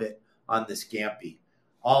halibut on the scampi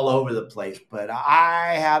all over the place. But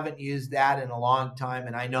I haven't used that in a long time.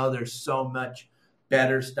 And I know there's so much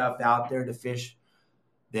better stuff out there to fish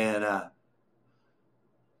than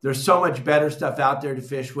there's so much better stuff out there to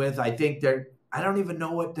fish with. I think I don't even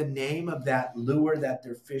know what the name of that lure that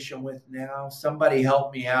they're fishing with now. Somebody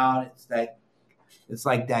help me out. It's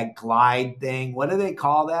like that glide thing. What do they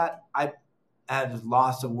call that? I have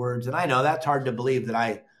loss of words. And I know that's hard to believe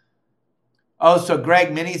that so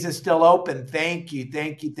Greg, Minis is still open. Thank you.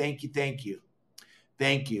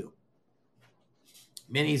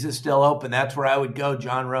 Minis is still open. That's where I would go,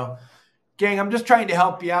 John Rowe. Gang, I'm just trying to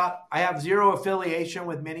help you out. I have zero affiliation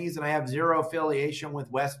with Minis and I have zero affiliation with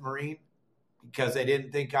West Marine because they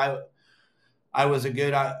didn't think I was a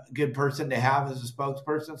good person to have as a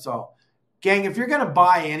spokesperson. So, gang, if you're going to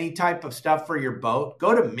buy any type of stuff for your boat,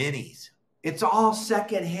 go to Minis. It's all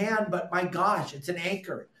secondhand, but my gosh, it's an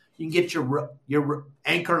anchor. You can get your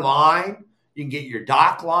anchor line. You can get your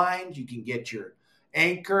dock lines. You can get your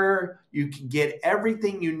anchor. You can get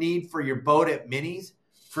everything you need for your boat at Minis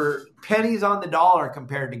for pennies on the dollar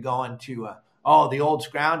compared to going to, the old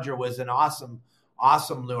Scrounger was an awesome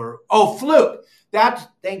lure. Oh, Fluke.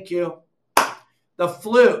 Thank you. The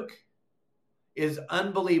Fluke is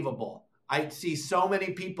unbelievable. I see so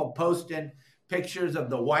many people posting pictures of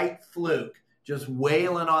the white Fluke just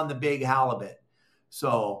wailing on the big halibut.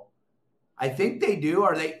 So I think they do.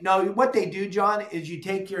 What they do, John, is you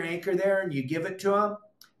take your anchor there and you give it to them,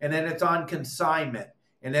 and then it's on consignment.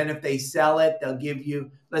 And then if they sell it, they'll give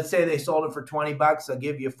you, let's say they sold it for $20, they'll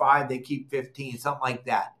give you $5, they keep 15, something like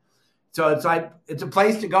that. So it's a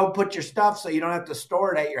place to go put your stuff so you don't have to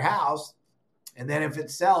store it at your house. And then if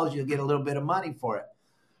it sells, you'll get a little bit of money for it.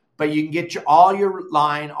 But you can get all your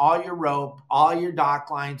line, all your rope, all your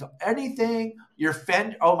dock lines, anything, your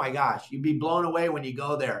fender. Oh my gosh, you'd be blown away when you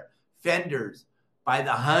go there. Fenders by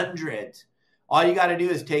the hundreds. All you got to do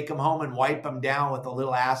is take them home and wipe them down with a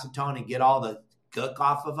little acetone and get all the gook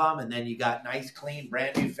off of them. And then you got nice, clean,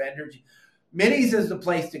 brand new fenders. Minis is the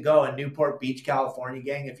place to go in Newport Beach, California,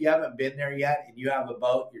 gang. If you haven't been there yet and you have a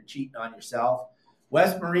boat, you're cheating on yourself.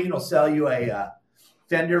 West Marine will sell you a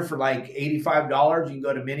fender for like $85. You can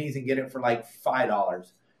go to Minis and get it for like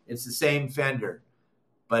 $5. It's the same fender,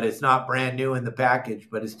 but it's not brand new in the package,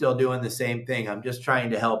 but it's still doing the same thing. I'm just trying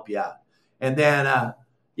to help you out. And then,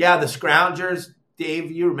 the Scroungers,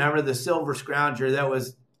 Dave, you remember the silver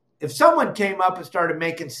Scrounger. If someone came up and started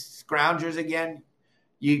making Scroungers again,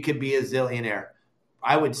 you could be a zillionaire.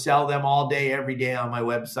 I would sell them all day, every day on my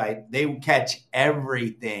website. They catch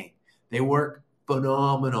everything. They work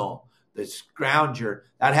phenomenal. The Scrounger,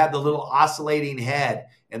 that had the little oscillating head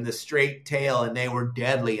and the straight tail, and they were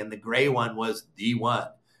deadly. And the gray one was the one.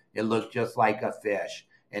 It looked just like a fish.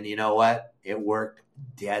 And you know what? It worked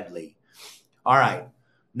deadly. All right.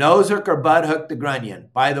 Nose hook or bud hook the grunion.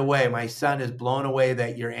 By the way, my son is blown away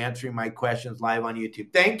that you're answering my questions live on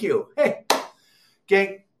YouTube. Thank you. Hey,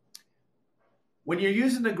 gang, when you're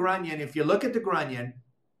using the grunion, if you look at the grunion,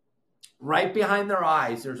 right behind their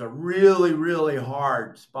eyes, there's a really, really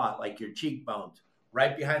hard spot, like your cheekbones.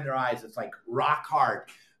 Right behind their eyes, it's like rock hard.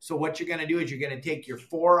 So what you're going to do is you're going to take your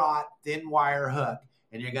 4/0 thin wire hook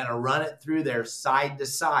and you're going to run it through there side to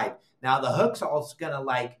side. Now, the hook's also going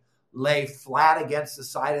to lay flat against the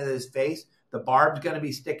side of his face. The barb's going to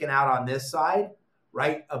be sticking out on this side,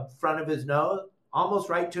 right up front of his nose, almost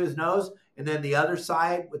right to his nose. And then the other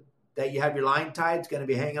side that you have your line tied is going to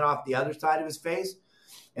be hanging off the other side of his face.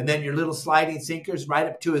 And then your little sliding sinker's right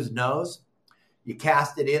up to his nose. You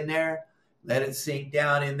cast it in there, let it sink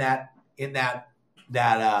down in that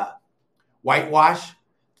whitewash.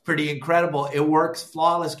 It's pretty incredible. It works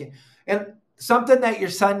flawless. And something that your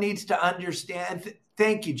son needs to understand.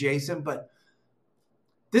 Thank you, Jason. But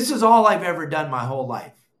this is all I've ever done my whole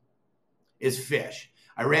life is fish.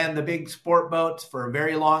 I ran the big sport boats for a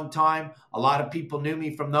very long time. A lot of people knew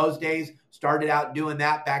me from those days. Started out doing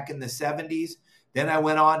that back in the 70s. Then I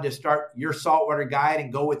went on to start Your Saltwater Guide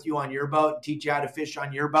and go with you on your boat and teach you how to fish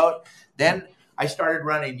on your boat. Then I started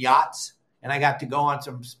running yachts, and I got to go on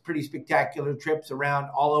some pretty spectacular trips around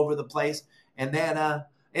all over the place. And then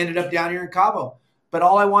ended up down here in Cabo. But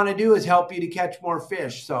all I want to do is help you to catch more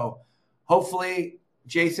fish. So hopefully,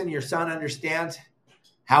 Jason, your son understands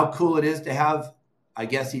how cool it is to have, I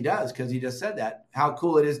guess he does because he just said that, how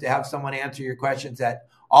cool it is to have someone answer your questions that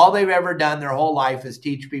all they've ever done their whole life is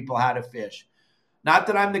teach people how to fish. Not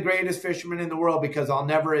that I'm the greatest fisherman in the world, because I'll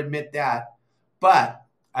never admit that, but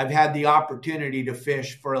I've had the opportunity to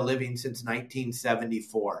fish for a living since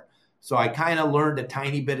 1974. So I kind of learned a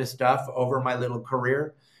tiny bit of stuff over my little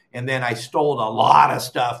career. And then I stole a lot of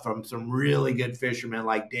stuff from some really good fishermen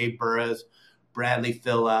like Dave Burris, Bradley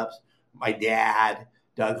Phillips, my dad,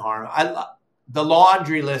 Doug Harmon. The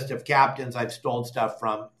laundry list of captains I've stolen stuff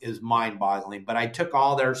from is mind-boggling. But I took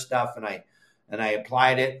all their stuff and I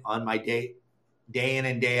applied it on my day in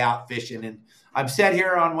and day out fishing. And I'm set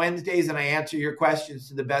here on Wednesdays and I answer your questions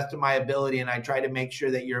to the best of my ability, and I try to make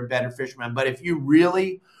sure that you're a better fisherman. But if you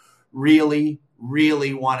really, really,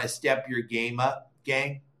 really want to step your game up,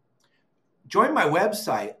 gang, join my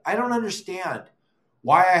website. I don't understand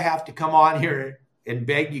why I have to come on here and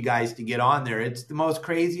beg you guys to get on there. It's the most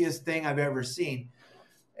craziest thing I've ever seen.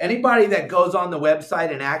 Anybody that goes on the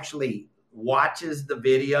website and actually watches the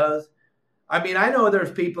videos, I mean, I know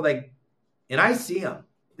there's people that, and I see them,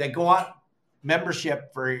 that go on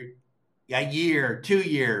membership for a year, 2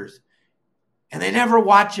 years, and they never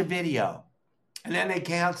watch a video, and then they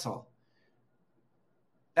cancel.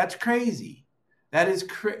 That's crazy. That is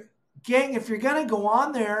crazy. Gang, if you're going to go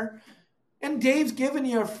on there and Dave's giving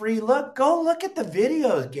you a free look, go look at the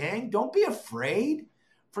videos, gang. Don't be afraid.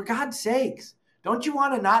 For God's sakes. Don't you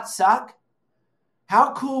want to not suck?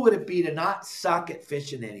 How cool would it be to not suck at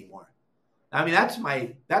fishing anymore? I mean, that's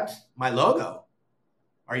my logo.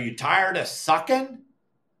 Are you tired of sucking?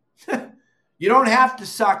 You don't have to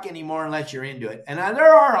suck anymore unless you're into it. And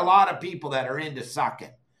there are a lot of people that are into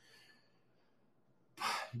sucking.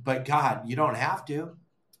 But God, you don't have to.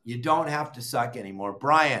 You don't have to suck anymore.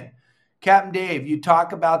 Brian, Captain Dave, you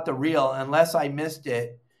talk about the reel, unless I missed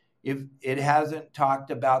it, if it hasn't talked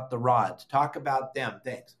about the rods. Talk about them.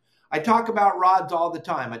 Thanks. I talk about rods all the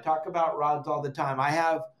time. I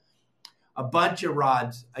have a bunch of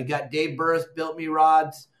rods. I got Dave Burris built me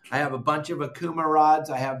rods. I have a bunch of Akuma rods.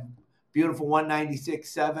 I have beautiful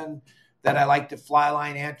 196.7 that I like to fly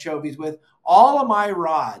line anchovies with. All of my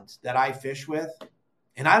rods that I fish with,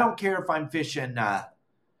 and I don't care if I'm fishing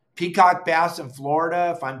peacock bass in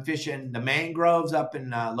Florida, if I'm fishing the mangroves up in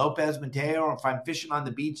Lopez Mateo, or if I'm fishing on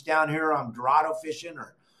the beach down here, I'm Dorado fishing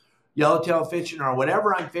or yellowtail fishing or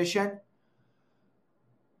whatever I'm fishing,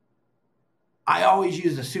 I always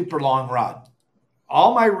use a super long rod.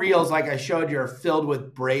 All my reels, like I showed you, are filled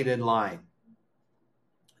with braided line.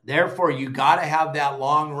 Therefore, you got to have that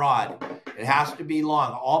long rod. It has to be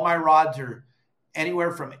long. All my rods are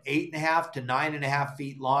anywhere from 8.5 to 9.5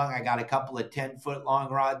 feet long. I got a couple of 10-foot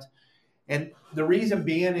long rods. And the reason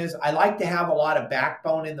being is I like to have a lot of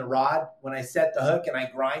backbone in the rod when I set the hook and I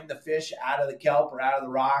grind the fish out of the kelp or out of the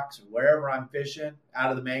rocks or wherever I'm fishing, out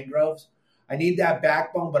of the mangroves. I need that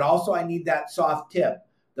backbone, but also I need that soft tip.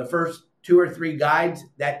 The first 2 or 3 guides,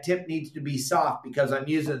 that tip needs to be soft because I'm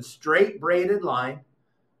using straight braided line.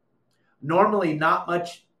 Normally not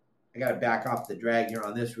much. I got to back off the drag here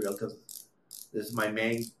on this reel because this is my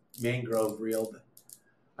mangrove reel. But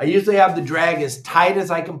I usually have the drag as tight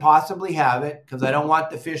as I can possibly have it because I don't want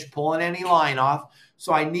the fish pulling any line off.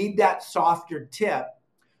 So I need that softer tip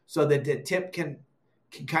so that the tip can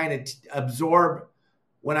kind of absorb.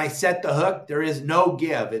 When I set the hook, there is no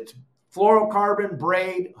give. It's fluorocarbon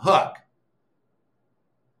braid hook.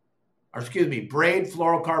 Or excuse me, braid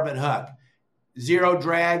fluorocarbon hook. Zero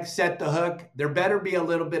drag, set the hook. There better be a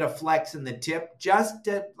little bit of flex in the tip, just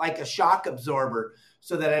like a shock absorber,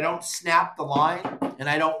 so that I don't snap the line and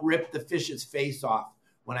I don't rip the fish's face off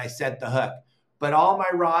when I set the hook. But all my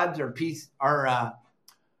rods are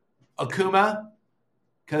Akuma,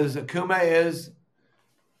 because Akuma is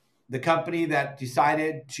the company that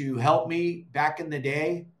decided to help me back in the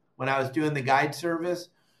day when I was doing the guide service.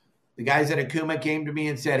 The guys at Akuma came to me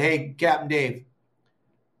and said, "Hey, Captain Dave,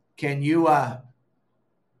 can you,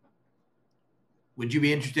 would you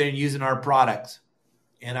be interested in using our products?"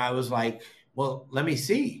 And I was like, well, let me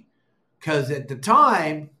see. Because at the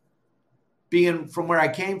time, being from where I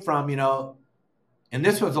came from, and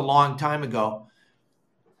this was a long time ago,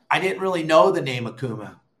 I didn't really know the name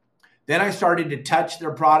Akuma. Then I started to touch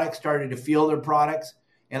their products, started to feel their products.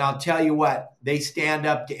 And I'll tell you what, they stand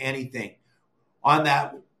up to anything. On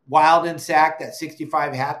that Wild and Sack, that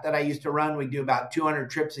 65 hat that I used to run, we do about 200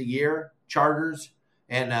 trips a year, charters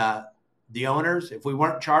and the owners. If we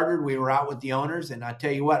weren't chartered, we were out with the owners. And I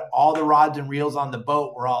tell you what, all the rods and reels on the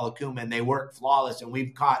boat were all Akuma, and they work flawless. And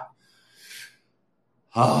we've caught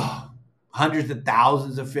hundreds of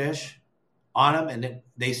thousands of fish. on them, and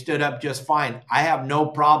they stood up just fine. I have no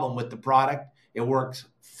problem with the product. It works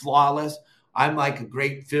flawless. I'm like a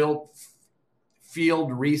great field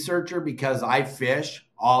researcher because I fish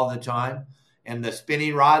all the time, and the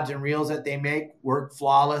spinning rods and reels that they make work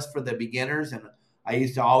flawless for the beginners. And I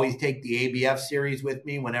used to always take the ABF series with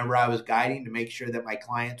me whenever I was guiding to make sure that my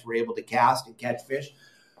clients were able to cast and catch fish.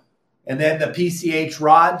 And then the PCH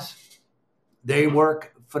rods, they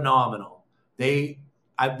work phenomenal. They've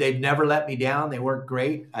never let me down. They work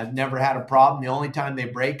great. I've never had a problem. The only time they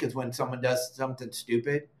break is when someone does something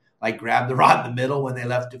stupid, like grab the rod in the middle when they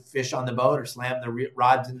left a fish on the boat or slam the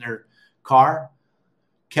rods in their car.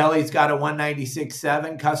 Kelly's got a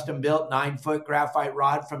 196.7 custom built 9-foot graphite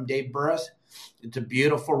rod from Dave Burris. It's a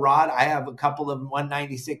beautiful rod. I have a couple of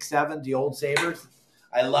 196.7s, the old Sabres.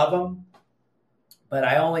 I love them, but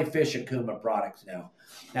I only fish Akuma products now.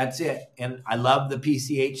 That's it. And I love the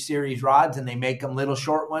PCH series rods, and they make them little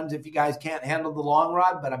short ones if you guys can't handle the long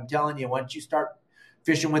rod. But I'm telling you, once you start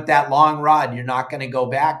fishing with that long rod, you're not going to go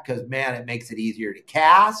back because, man, it makes it easier to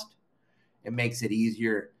cast. It makes it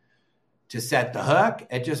easier to set the hook.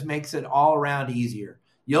 It just makes it all around easier.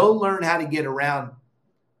 You'll learn how to get around.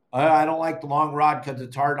 I don't like the long rod because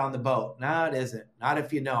it's hard on the boat. No, it isn't. Not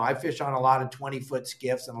if you know. I fish on a lot of 20-foot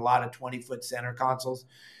skiffs and a lot of 20-foot center consoles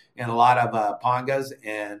and a lot of pongas,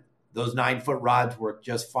 and those 9-foot rods work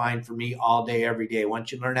just fine for me all day, every day.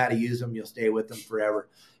 Once you learn how to use them, you'll stay with them forever.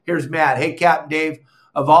 Here's Matt. Hey, Captain Dave,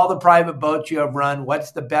 of all the private boats you have run,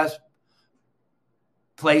 what's the best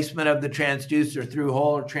placement of the transducer, through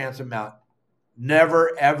hole or transom mount?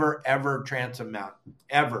 Never, ever, ever transom mount,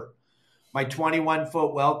 ever. My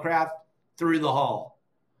 21-foot Wellcraft, through the hull.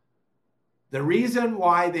 The reason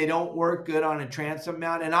why they don't work good on a transom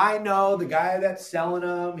mount, and I know the guy that's selling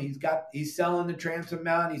them, he's selling the transom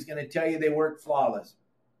mount, he's going to tell you they work flawless.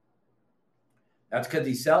 That's because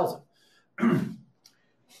he sells them.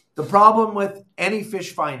 The problem with any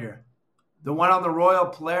fish finder, the one on the Royal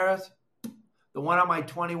Polaris, the one on my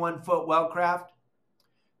 21-foot Wellcraft,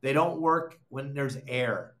 they don't work when there's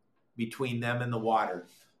air between them and the water.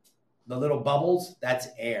 The little bubbles, that's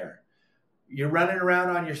air. You're running around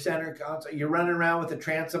on your center console. You're running around with a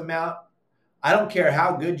transom mount. I don't care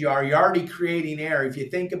how good you are. You're already creating air. If you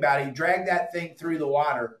think about it, you drag that thing through the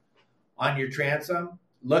water on your transom.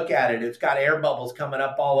 Look at it. It's got air bubbles coming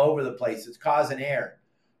up all over the place. It's causing air.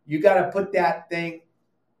 You got to put that thing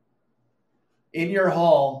in your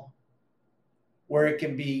hull where it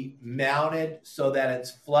can be mounted so that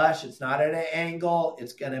it's flush. It's not at an angle.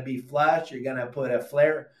 It's going to be flush. You're going to put a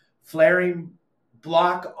flaring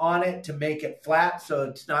block on it to make it flat so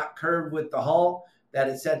it's not curved with the hull, that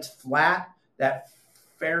it sets flat. That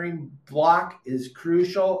flaring block is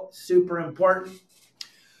crucial, super important.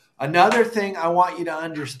 Another thing I want you to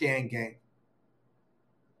understand, gang,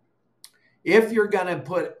 if you're going to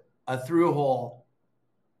put a through hole,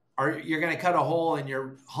 or you're going to cut a hole in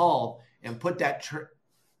your hull and put that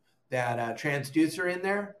transducer in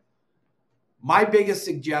there, my biggest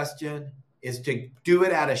suggestion is to do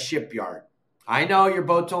it at a shipyard. I know your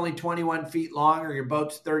boat's only 21 feet long, or your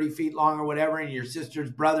boat's 30 feet long, or whatever, and your sister's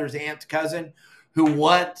brother's aunt's cousin who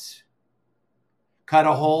once cut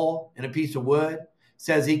a hole in a piece of wood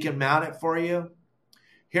says he can mount it for you.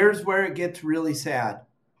 Here's where it gets really sad.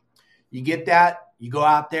 You get that, you go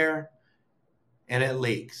out there, and it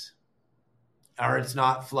leaks. Or it's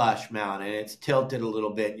not flush mounted, and it's tilted a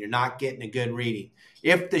little bit, and you're not getting a good reading.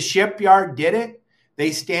 If the shipyard did it,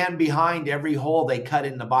 they stand behind every hole they cut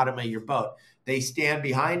in the bottom of your boat. They stand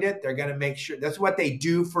behind it. They're going to make sure. That's what they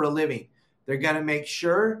do for a living. They're going to make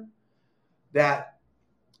sure that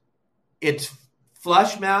it's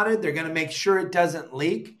flush mounted. They're going to make sure it doesn't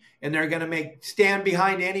leak. And they're going to stand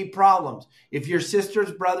behind any problems. If your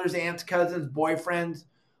sister's, brother's, aunt's, cousin's, boyfriend's,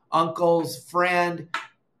 uncle's, friend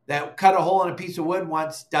that cut a hole in a piece of wood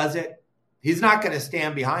once does it, he's not going to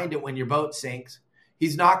stand behind it when your boat sinks.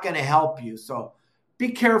 He's not going to help you. So be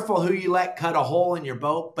careful who you let cut a hole in your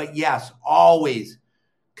boat. But yes, always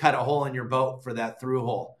cut a hole in your boat for that through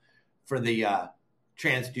hole, for the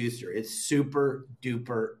transducer. It's super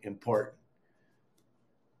duper important.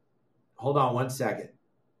 Hold on one second.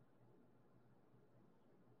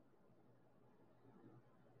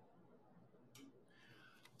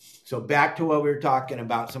 So back to what we were talking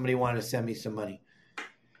about. Somebody wanted to send me some money.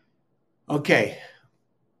 Okay.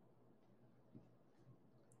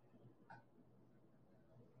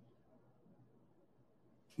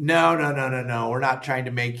 No. We're not trying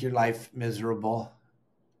to make your life miserable.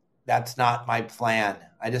 That's not my plan.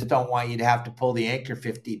 I just don't want you to have to pull the anchor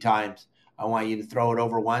 50 times. I want you to throw it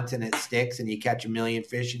over once and it sticks and you catch a million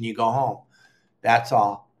fish and you go home. That's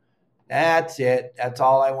all. That's it. That's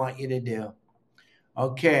all I want you to do.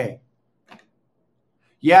 Okay.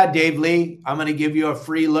 Yeah, Dave Lee, I'm going to give you a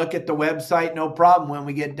free look at the website. No problem. When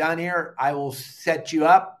we get done here, I will set you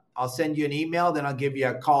up. I'll send you an email, then I'll give you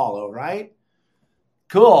a call. All right.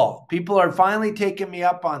 Cool. People are finally taking me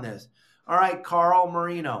up on this. All right, Carl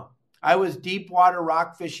Marino. I was deep water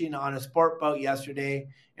rock fishing on a sport boat yesterday,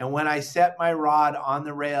 and when I set my rod on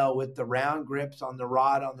the rail with the round grips on the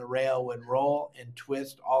rod on the rail would roll and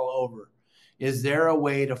twist all over. Is there a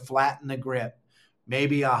way to flatten the grip?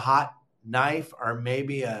 Maybe a hot knife or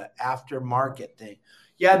maybe a aftermarket thing?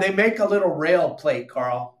 Yeah, they make a little rail plate,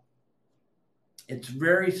 Carl. It's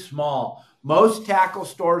very small. Most tackle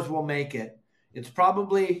stores will make it. It's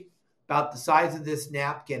probably about the size of this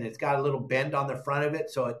napkin. It's got a little bend on the front of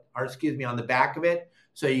it, on the back of it,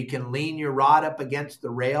 so you can lean your rod up against the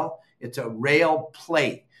rail. It's a rail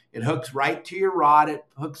plate. It hooks right to your rod. It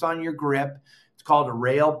hooks on your grip. It's called a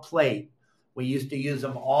rail plate. We used to use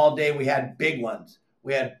them all day. We had big ones.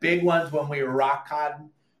 We had big ones when we were rock cotton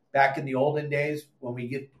back in the olden days when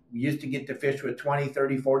we used to get to fish with 20,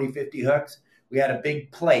 30, 40, 50 hooks. We had a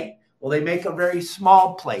big plate. Well, they make a very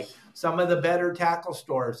small plate. Some of the better tackle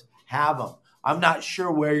stores have them. I'm not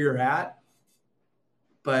sure where you're at,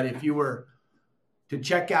 but if you were to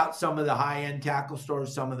check out some of the high-end tackle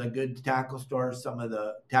stores, some of the good tackle stores, some of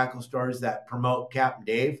the tackle stores that promote Captain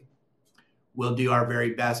Dave, we'll do our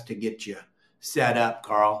very best to get you set up,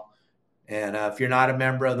 Carl. And if you're not a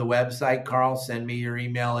member of the website, Carl, send me your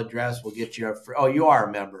email address. We'll get you oh, you are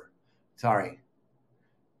a member. Sorry.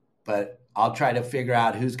 But I'll try to figure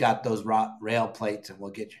out who's got those rail plates, and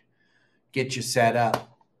we'll get you set up.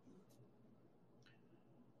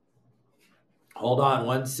 Hold on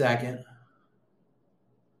one second.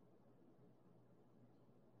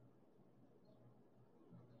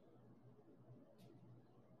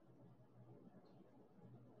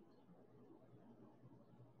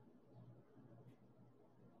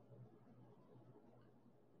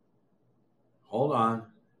 Hold on.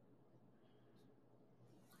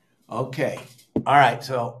 Okay. All right.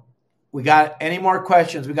 So we got any more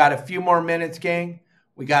questions? We got a few more minutes, gang.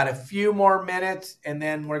 We got a few more minutes, and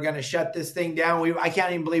then we're going to shut this thing down. I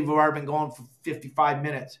can't even believe we've already been going for 55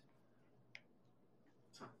 minutes.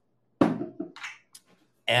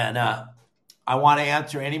 And I want to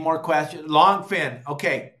answer any more questions. Longfin.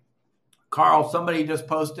 Okay. Carl, somebody just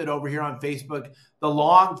posted over here on Facebook. The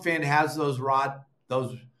Longfin has those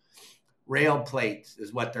rail plates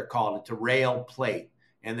is what they're called. It's a rail plate.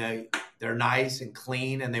 And they're nice and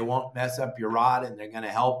clean, and they won't mess up your rod, and they're going to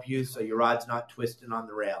help you so your rod's not twisting on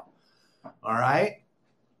the rail. All right?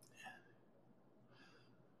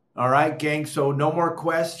 All right, gang. So no more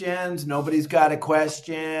questions. Nobody's got a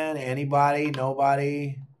question. Anybody?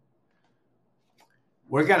 Nobody?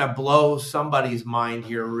 We're going to blow somebody's mind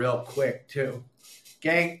here real quick, too.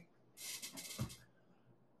 Gang,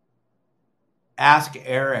 ask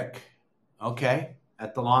Eric, okay,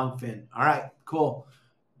 at the Longfin. All right, cool.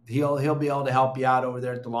 He'll be able to help you out over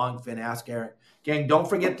there at the Longfin. Ask Eric. Gang, don't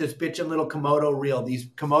forget this bitchin' little Komodo reel. These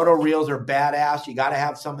Komodo reels are badass. You got to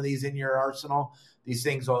have some of these in your arsenal. These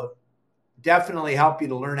things will definitely help you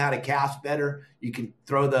to learn how to cast better. You can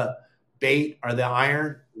throw the bait or the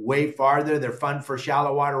iron way farther. They're fun for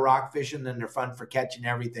shallow water rock fishing, and they're fun for catching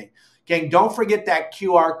everything. Gang, don't forget that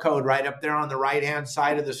QR code right up there on the right-hand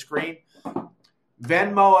side of the screen.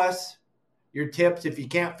 Venmo us your tips. If you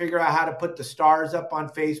can't figure out how to put the stars up on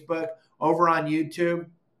Facebook, over on YouTube,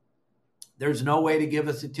 there's no way to give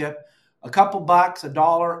us a tip. A couple bucks,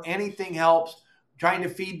 $1, anything helps. Trying to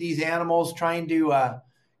feed these animals, trying to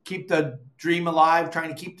keep the dream alive,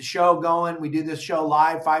 trying to keep the show going. We do this show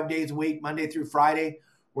live 5 days a week, Monday through Friday.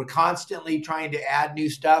 We're constantly trying to add new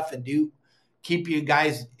stuff and keep you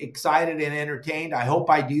guys excited and entertained. I hope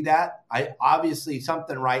I do that. I obviously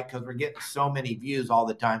something right because we're getting so many views all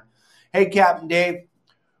the time. Hey, Captain Dave,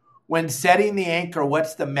 when setting the anchor,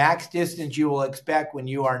 what's the max distance you will expect when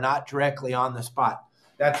you are not directly on the spot?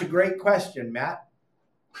 That's a great question, Matt.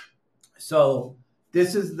 So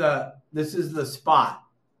this is the spot.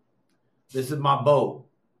 This is my boat.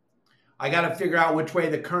 I got to figure out which way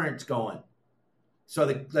the current's going.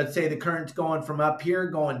 So let's say the current's going from up here,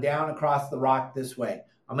 going down across the rock this way.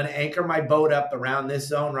 I'm going to anchor my boat up around this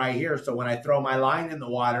zone right here. So when I throw my line in the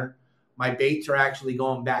water, my baits are actually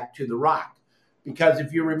going back to the rock. Because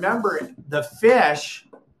if you remember, the fish,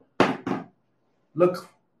 look,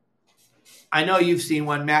 I know you've seen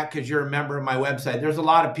one, Matt, because you're a member of my website. There's a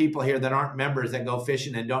lot of people here that aren't members that go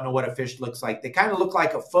fishing and don't know what a fish looks like. They kind of look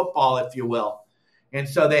like a football, if you will. And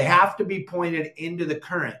so they have to be pointed into the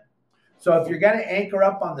current. So if you're going to anchor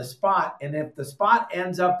up on the spot, and if the spot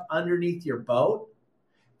ends up underneath your boat,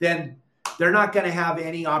 then they're not going to have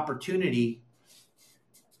any opportunity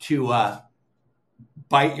to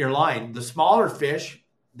bite your line. The smaller fish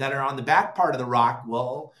that are on the back part of the rock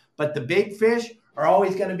will, but the big fish are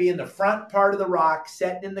always going to be in the front part of the rock,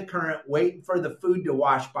 setting in the current, waiting for the food to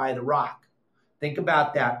wash by the rock. Think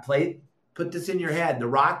about that. Put this in your head. The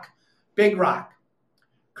rock, big rock.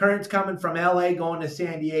 Current's coming from LA going to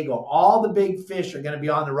San Diego. All the big fish are going to be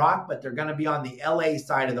on the rock, but they're going to be on the LA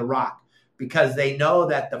side of the rock because they know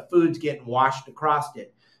that the food's getting washed across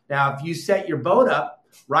it. Now, if you set your boat up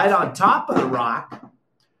right on top of the rock,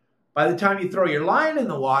 by the time you throw your line in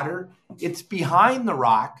the water, it's behind the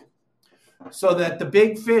rock so that the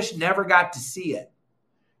big fish never got to see it.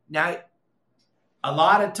 Now, a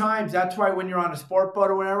lot of times, that's why when you're on a sport boat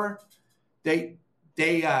or whatever, they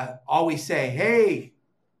always say, hey,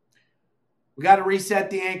 we got to reset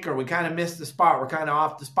the anchor. We kind of missed the spot. We're kind of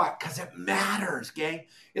off the spot because it matters, gang.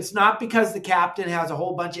 It's not because the captain has a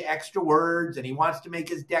whole bunch of extra words and he wants to make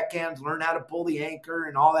his deckhands learn how to pull the anchor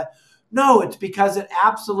and all that. No, it's because it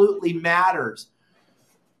absolutely matters.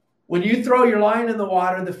 When you throw your line in the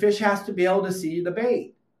water, the fish has to be able to see the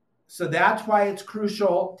bait. So that's why it's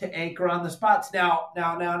crucial to anchor on the spots. Now,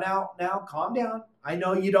 calm down. I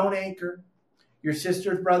know you don't anchor. Your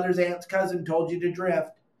sister's brother's aunt's cousin told you to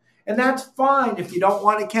drift. And that's fine if you don't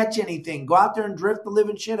want to catch anything. Go out there and drift the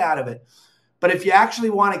living shit out of it. But if you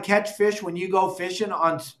actually want to catch fish when you go fishing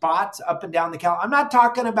on spots up and down the Cal, I'm not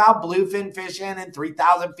talking about bluefin fishing in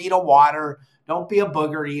 3,000 feet of water. Don't be a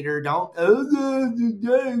booger eater. Don't out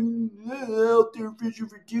there fishing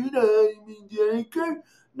for tuna. Anchor.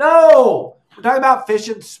 No, we're talking about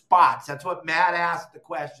fishing spots. That's what Matt asked the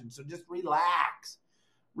question. So just relax.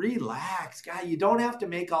 Relax, guy. You don't have to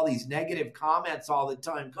make all these negative comments all the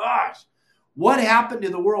time. Gosh, what happened to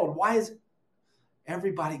the world? Why is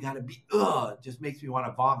everybody got to be, it just makes me want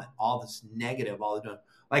to vomit all this negative all the time.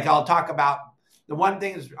 Like I'll talk about, the one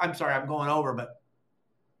thing is, I'm sorry, I'm going over, but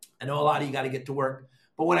I know a lot of you got to get to work.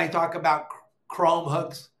 But when I talk about chrome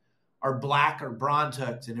hooks or black or bronze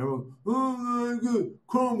hooks, and everyone, oh, I got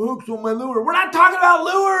chrome hooks on my lure. We're not talking about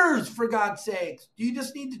lures, for God's sakes. Do you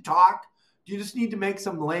just need to talk? Do you just need to make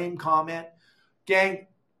some lame comment? Gang,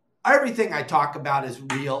 everything I talk about is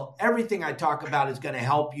real. Everything I talk about is going to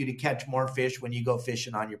help you to catch more fish when you go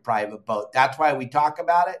fishing on your private boat. That's why we talk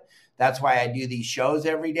about it. That's why I do these shows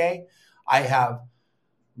every day. I have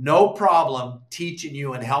no problem teaching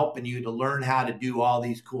you and helping you to learn how to do all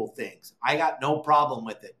these cool things. I got no problem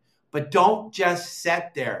with it. But don't just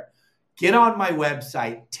sit there. Get on my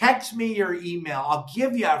website. Text me your email. I'll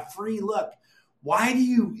give you a free look. Why do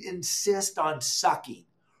you insist on sucking?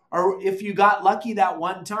 Or if you got lucky that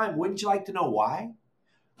one time, wouldn't you like to know why?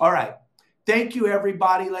 All right. Thank you,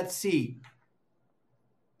 everybody. Let's see.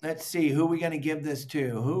 Who are we going to give this to?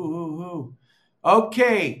 Who?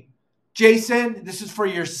 Okay. Jason, this is for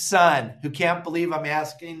your son who can't believe I'm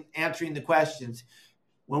answering the questions.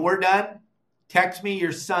 When we're done, text me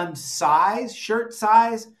your son's size, shirt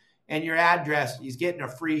size, and your address. He's getting a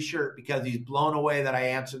free shirt because he's blown away that I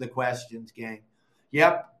answer the questions, gang.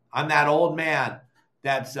 Yep, I'm that old man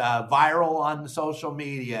that's viral on social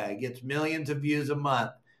media. It gets millions of views a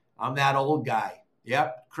month. I'm that old guy.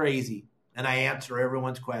 Yep, crazy. And I answer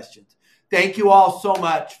everyone's questions. Thank you all so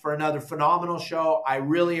much for another phenomenal show. I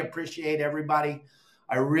really appreciate everybody.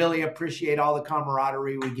 I really appreciate all the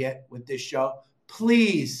camaraderie we get with this show.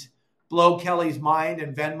 Please blow Kelly's mind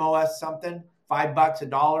and Venmo us something. $5,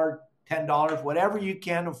 $1, $10, whatever you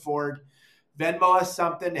can afford. Venmo us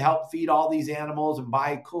something to help feed all these animals and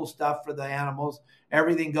buy cool stuff for the animals.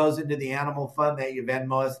 Everything goes into the animal fund that you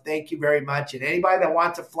Venmo us. Thank you very much. And anybody that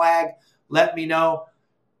wants a flag, let me know.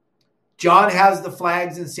 John has the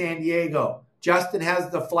flags in San Diego. Justin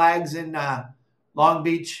has the flags in Long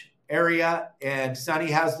Beach area. And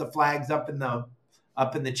Sonny has the flags up in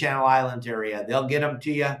the Channel Islands area. They'll get them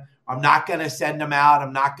to you. I'm not going to send them out.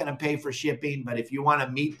 I'm not going to pay for shipping. But if you want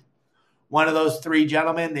to meet one of those three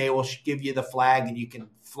gentlemen, they will give you the flag and you can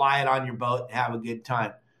fly it on your boat and have a good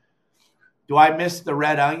time. Do I miss the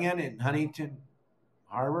Red Onion in Huntington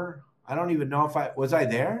Harbor? I don't even know was I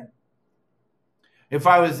there? If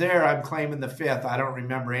I was there, I'm claiming the 5th. I don't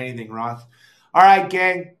remember anything, Ross. All right,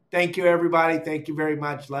 gang. Thank you, everybody. Thank you very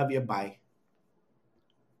much. Love you. Bye.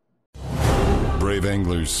 Brave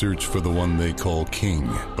anglers search for the one they call king,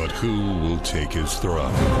 but who will take his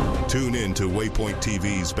throne? Tune in to Waypoint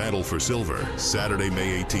TV's Battle for Silver, Saturday,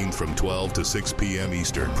 May 18th from 12 to 6 p.m.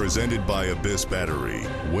 Eastern, presented by Abyss Battery.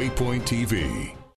 Waypoint TV.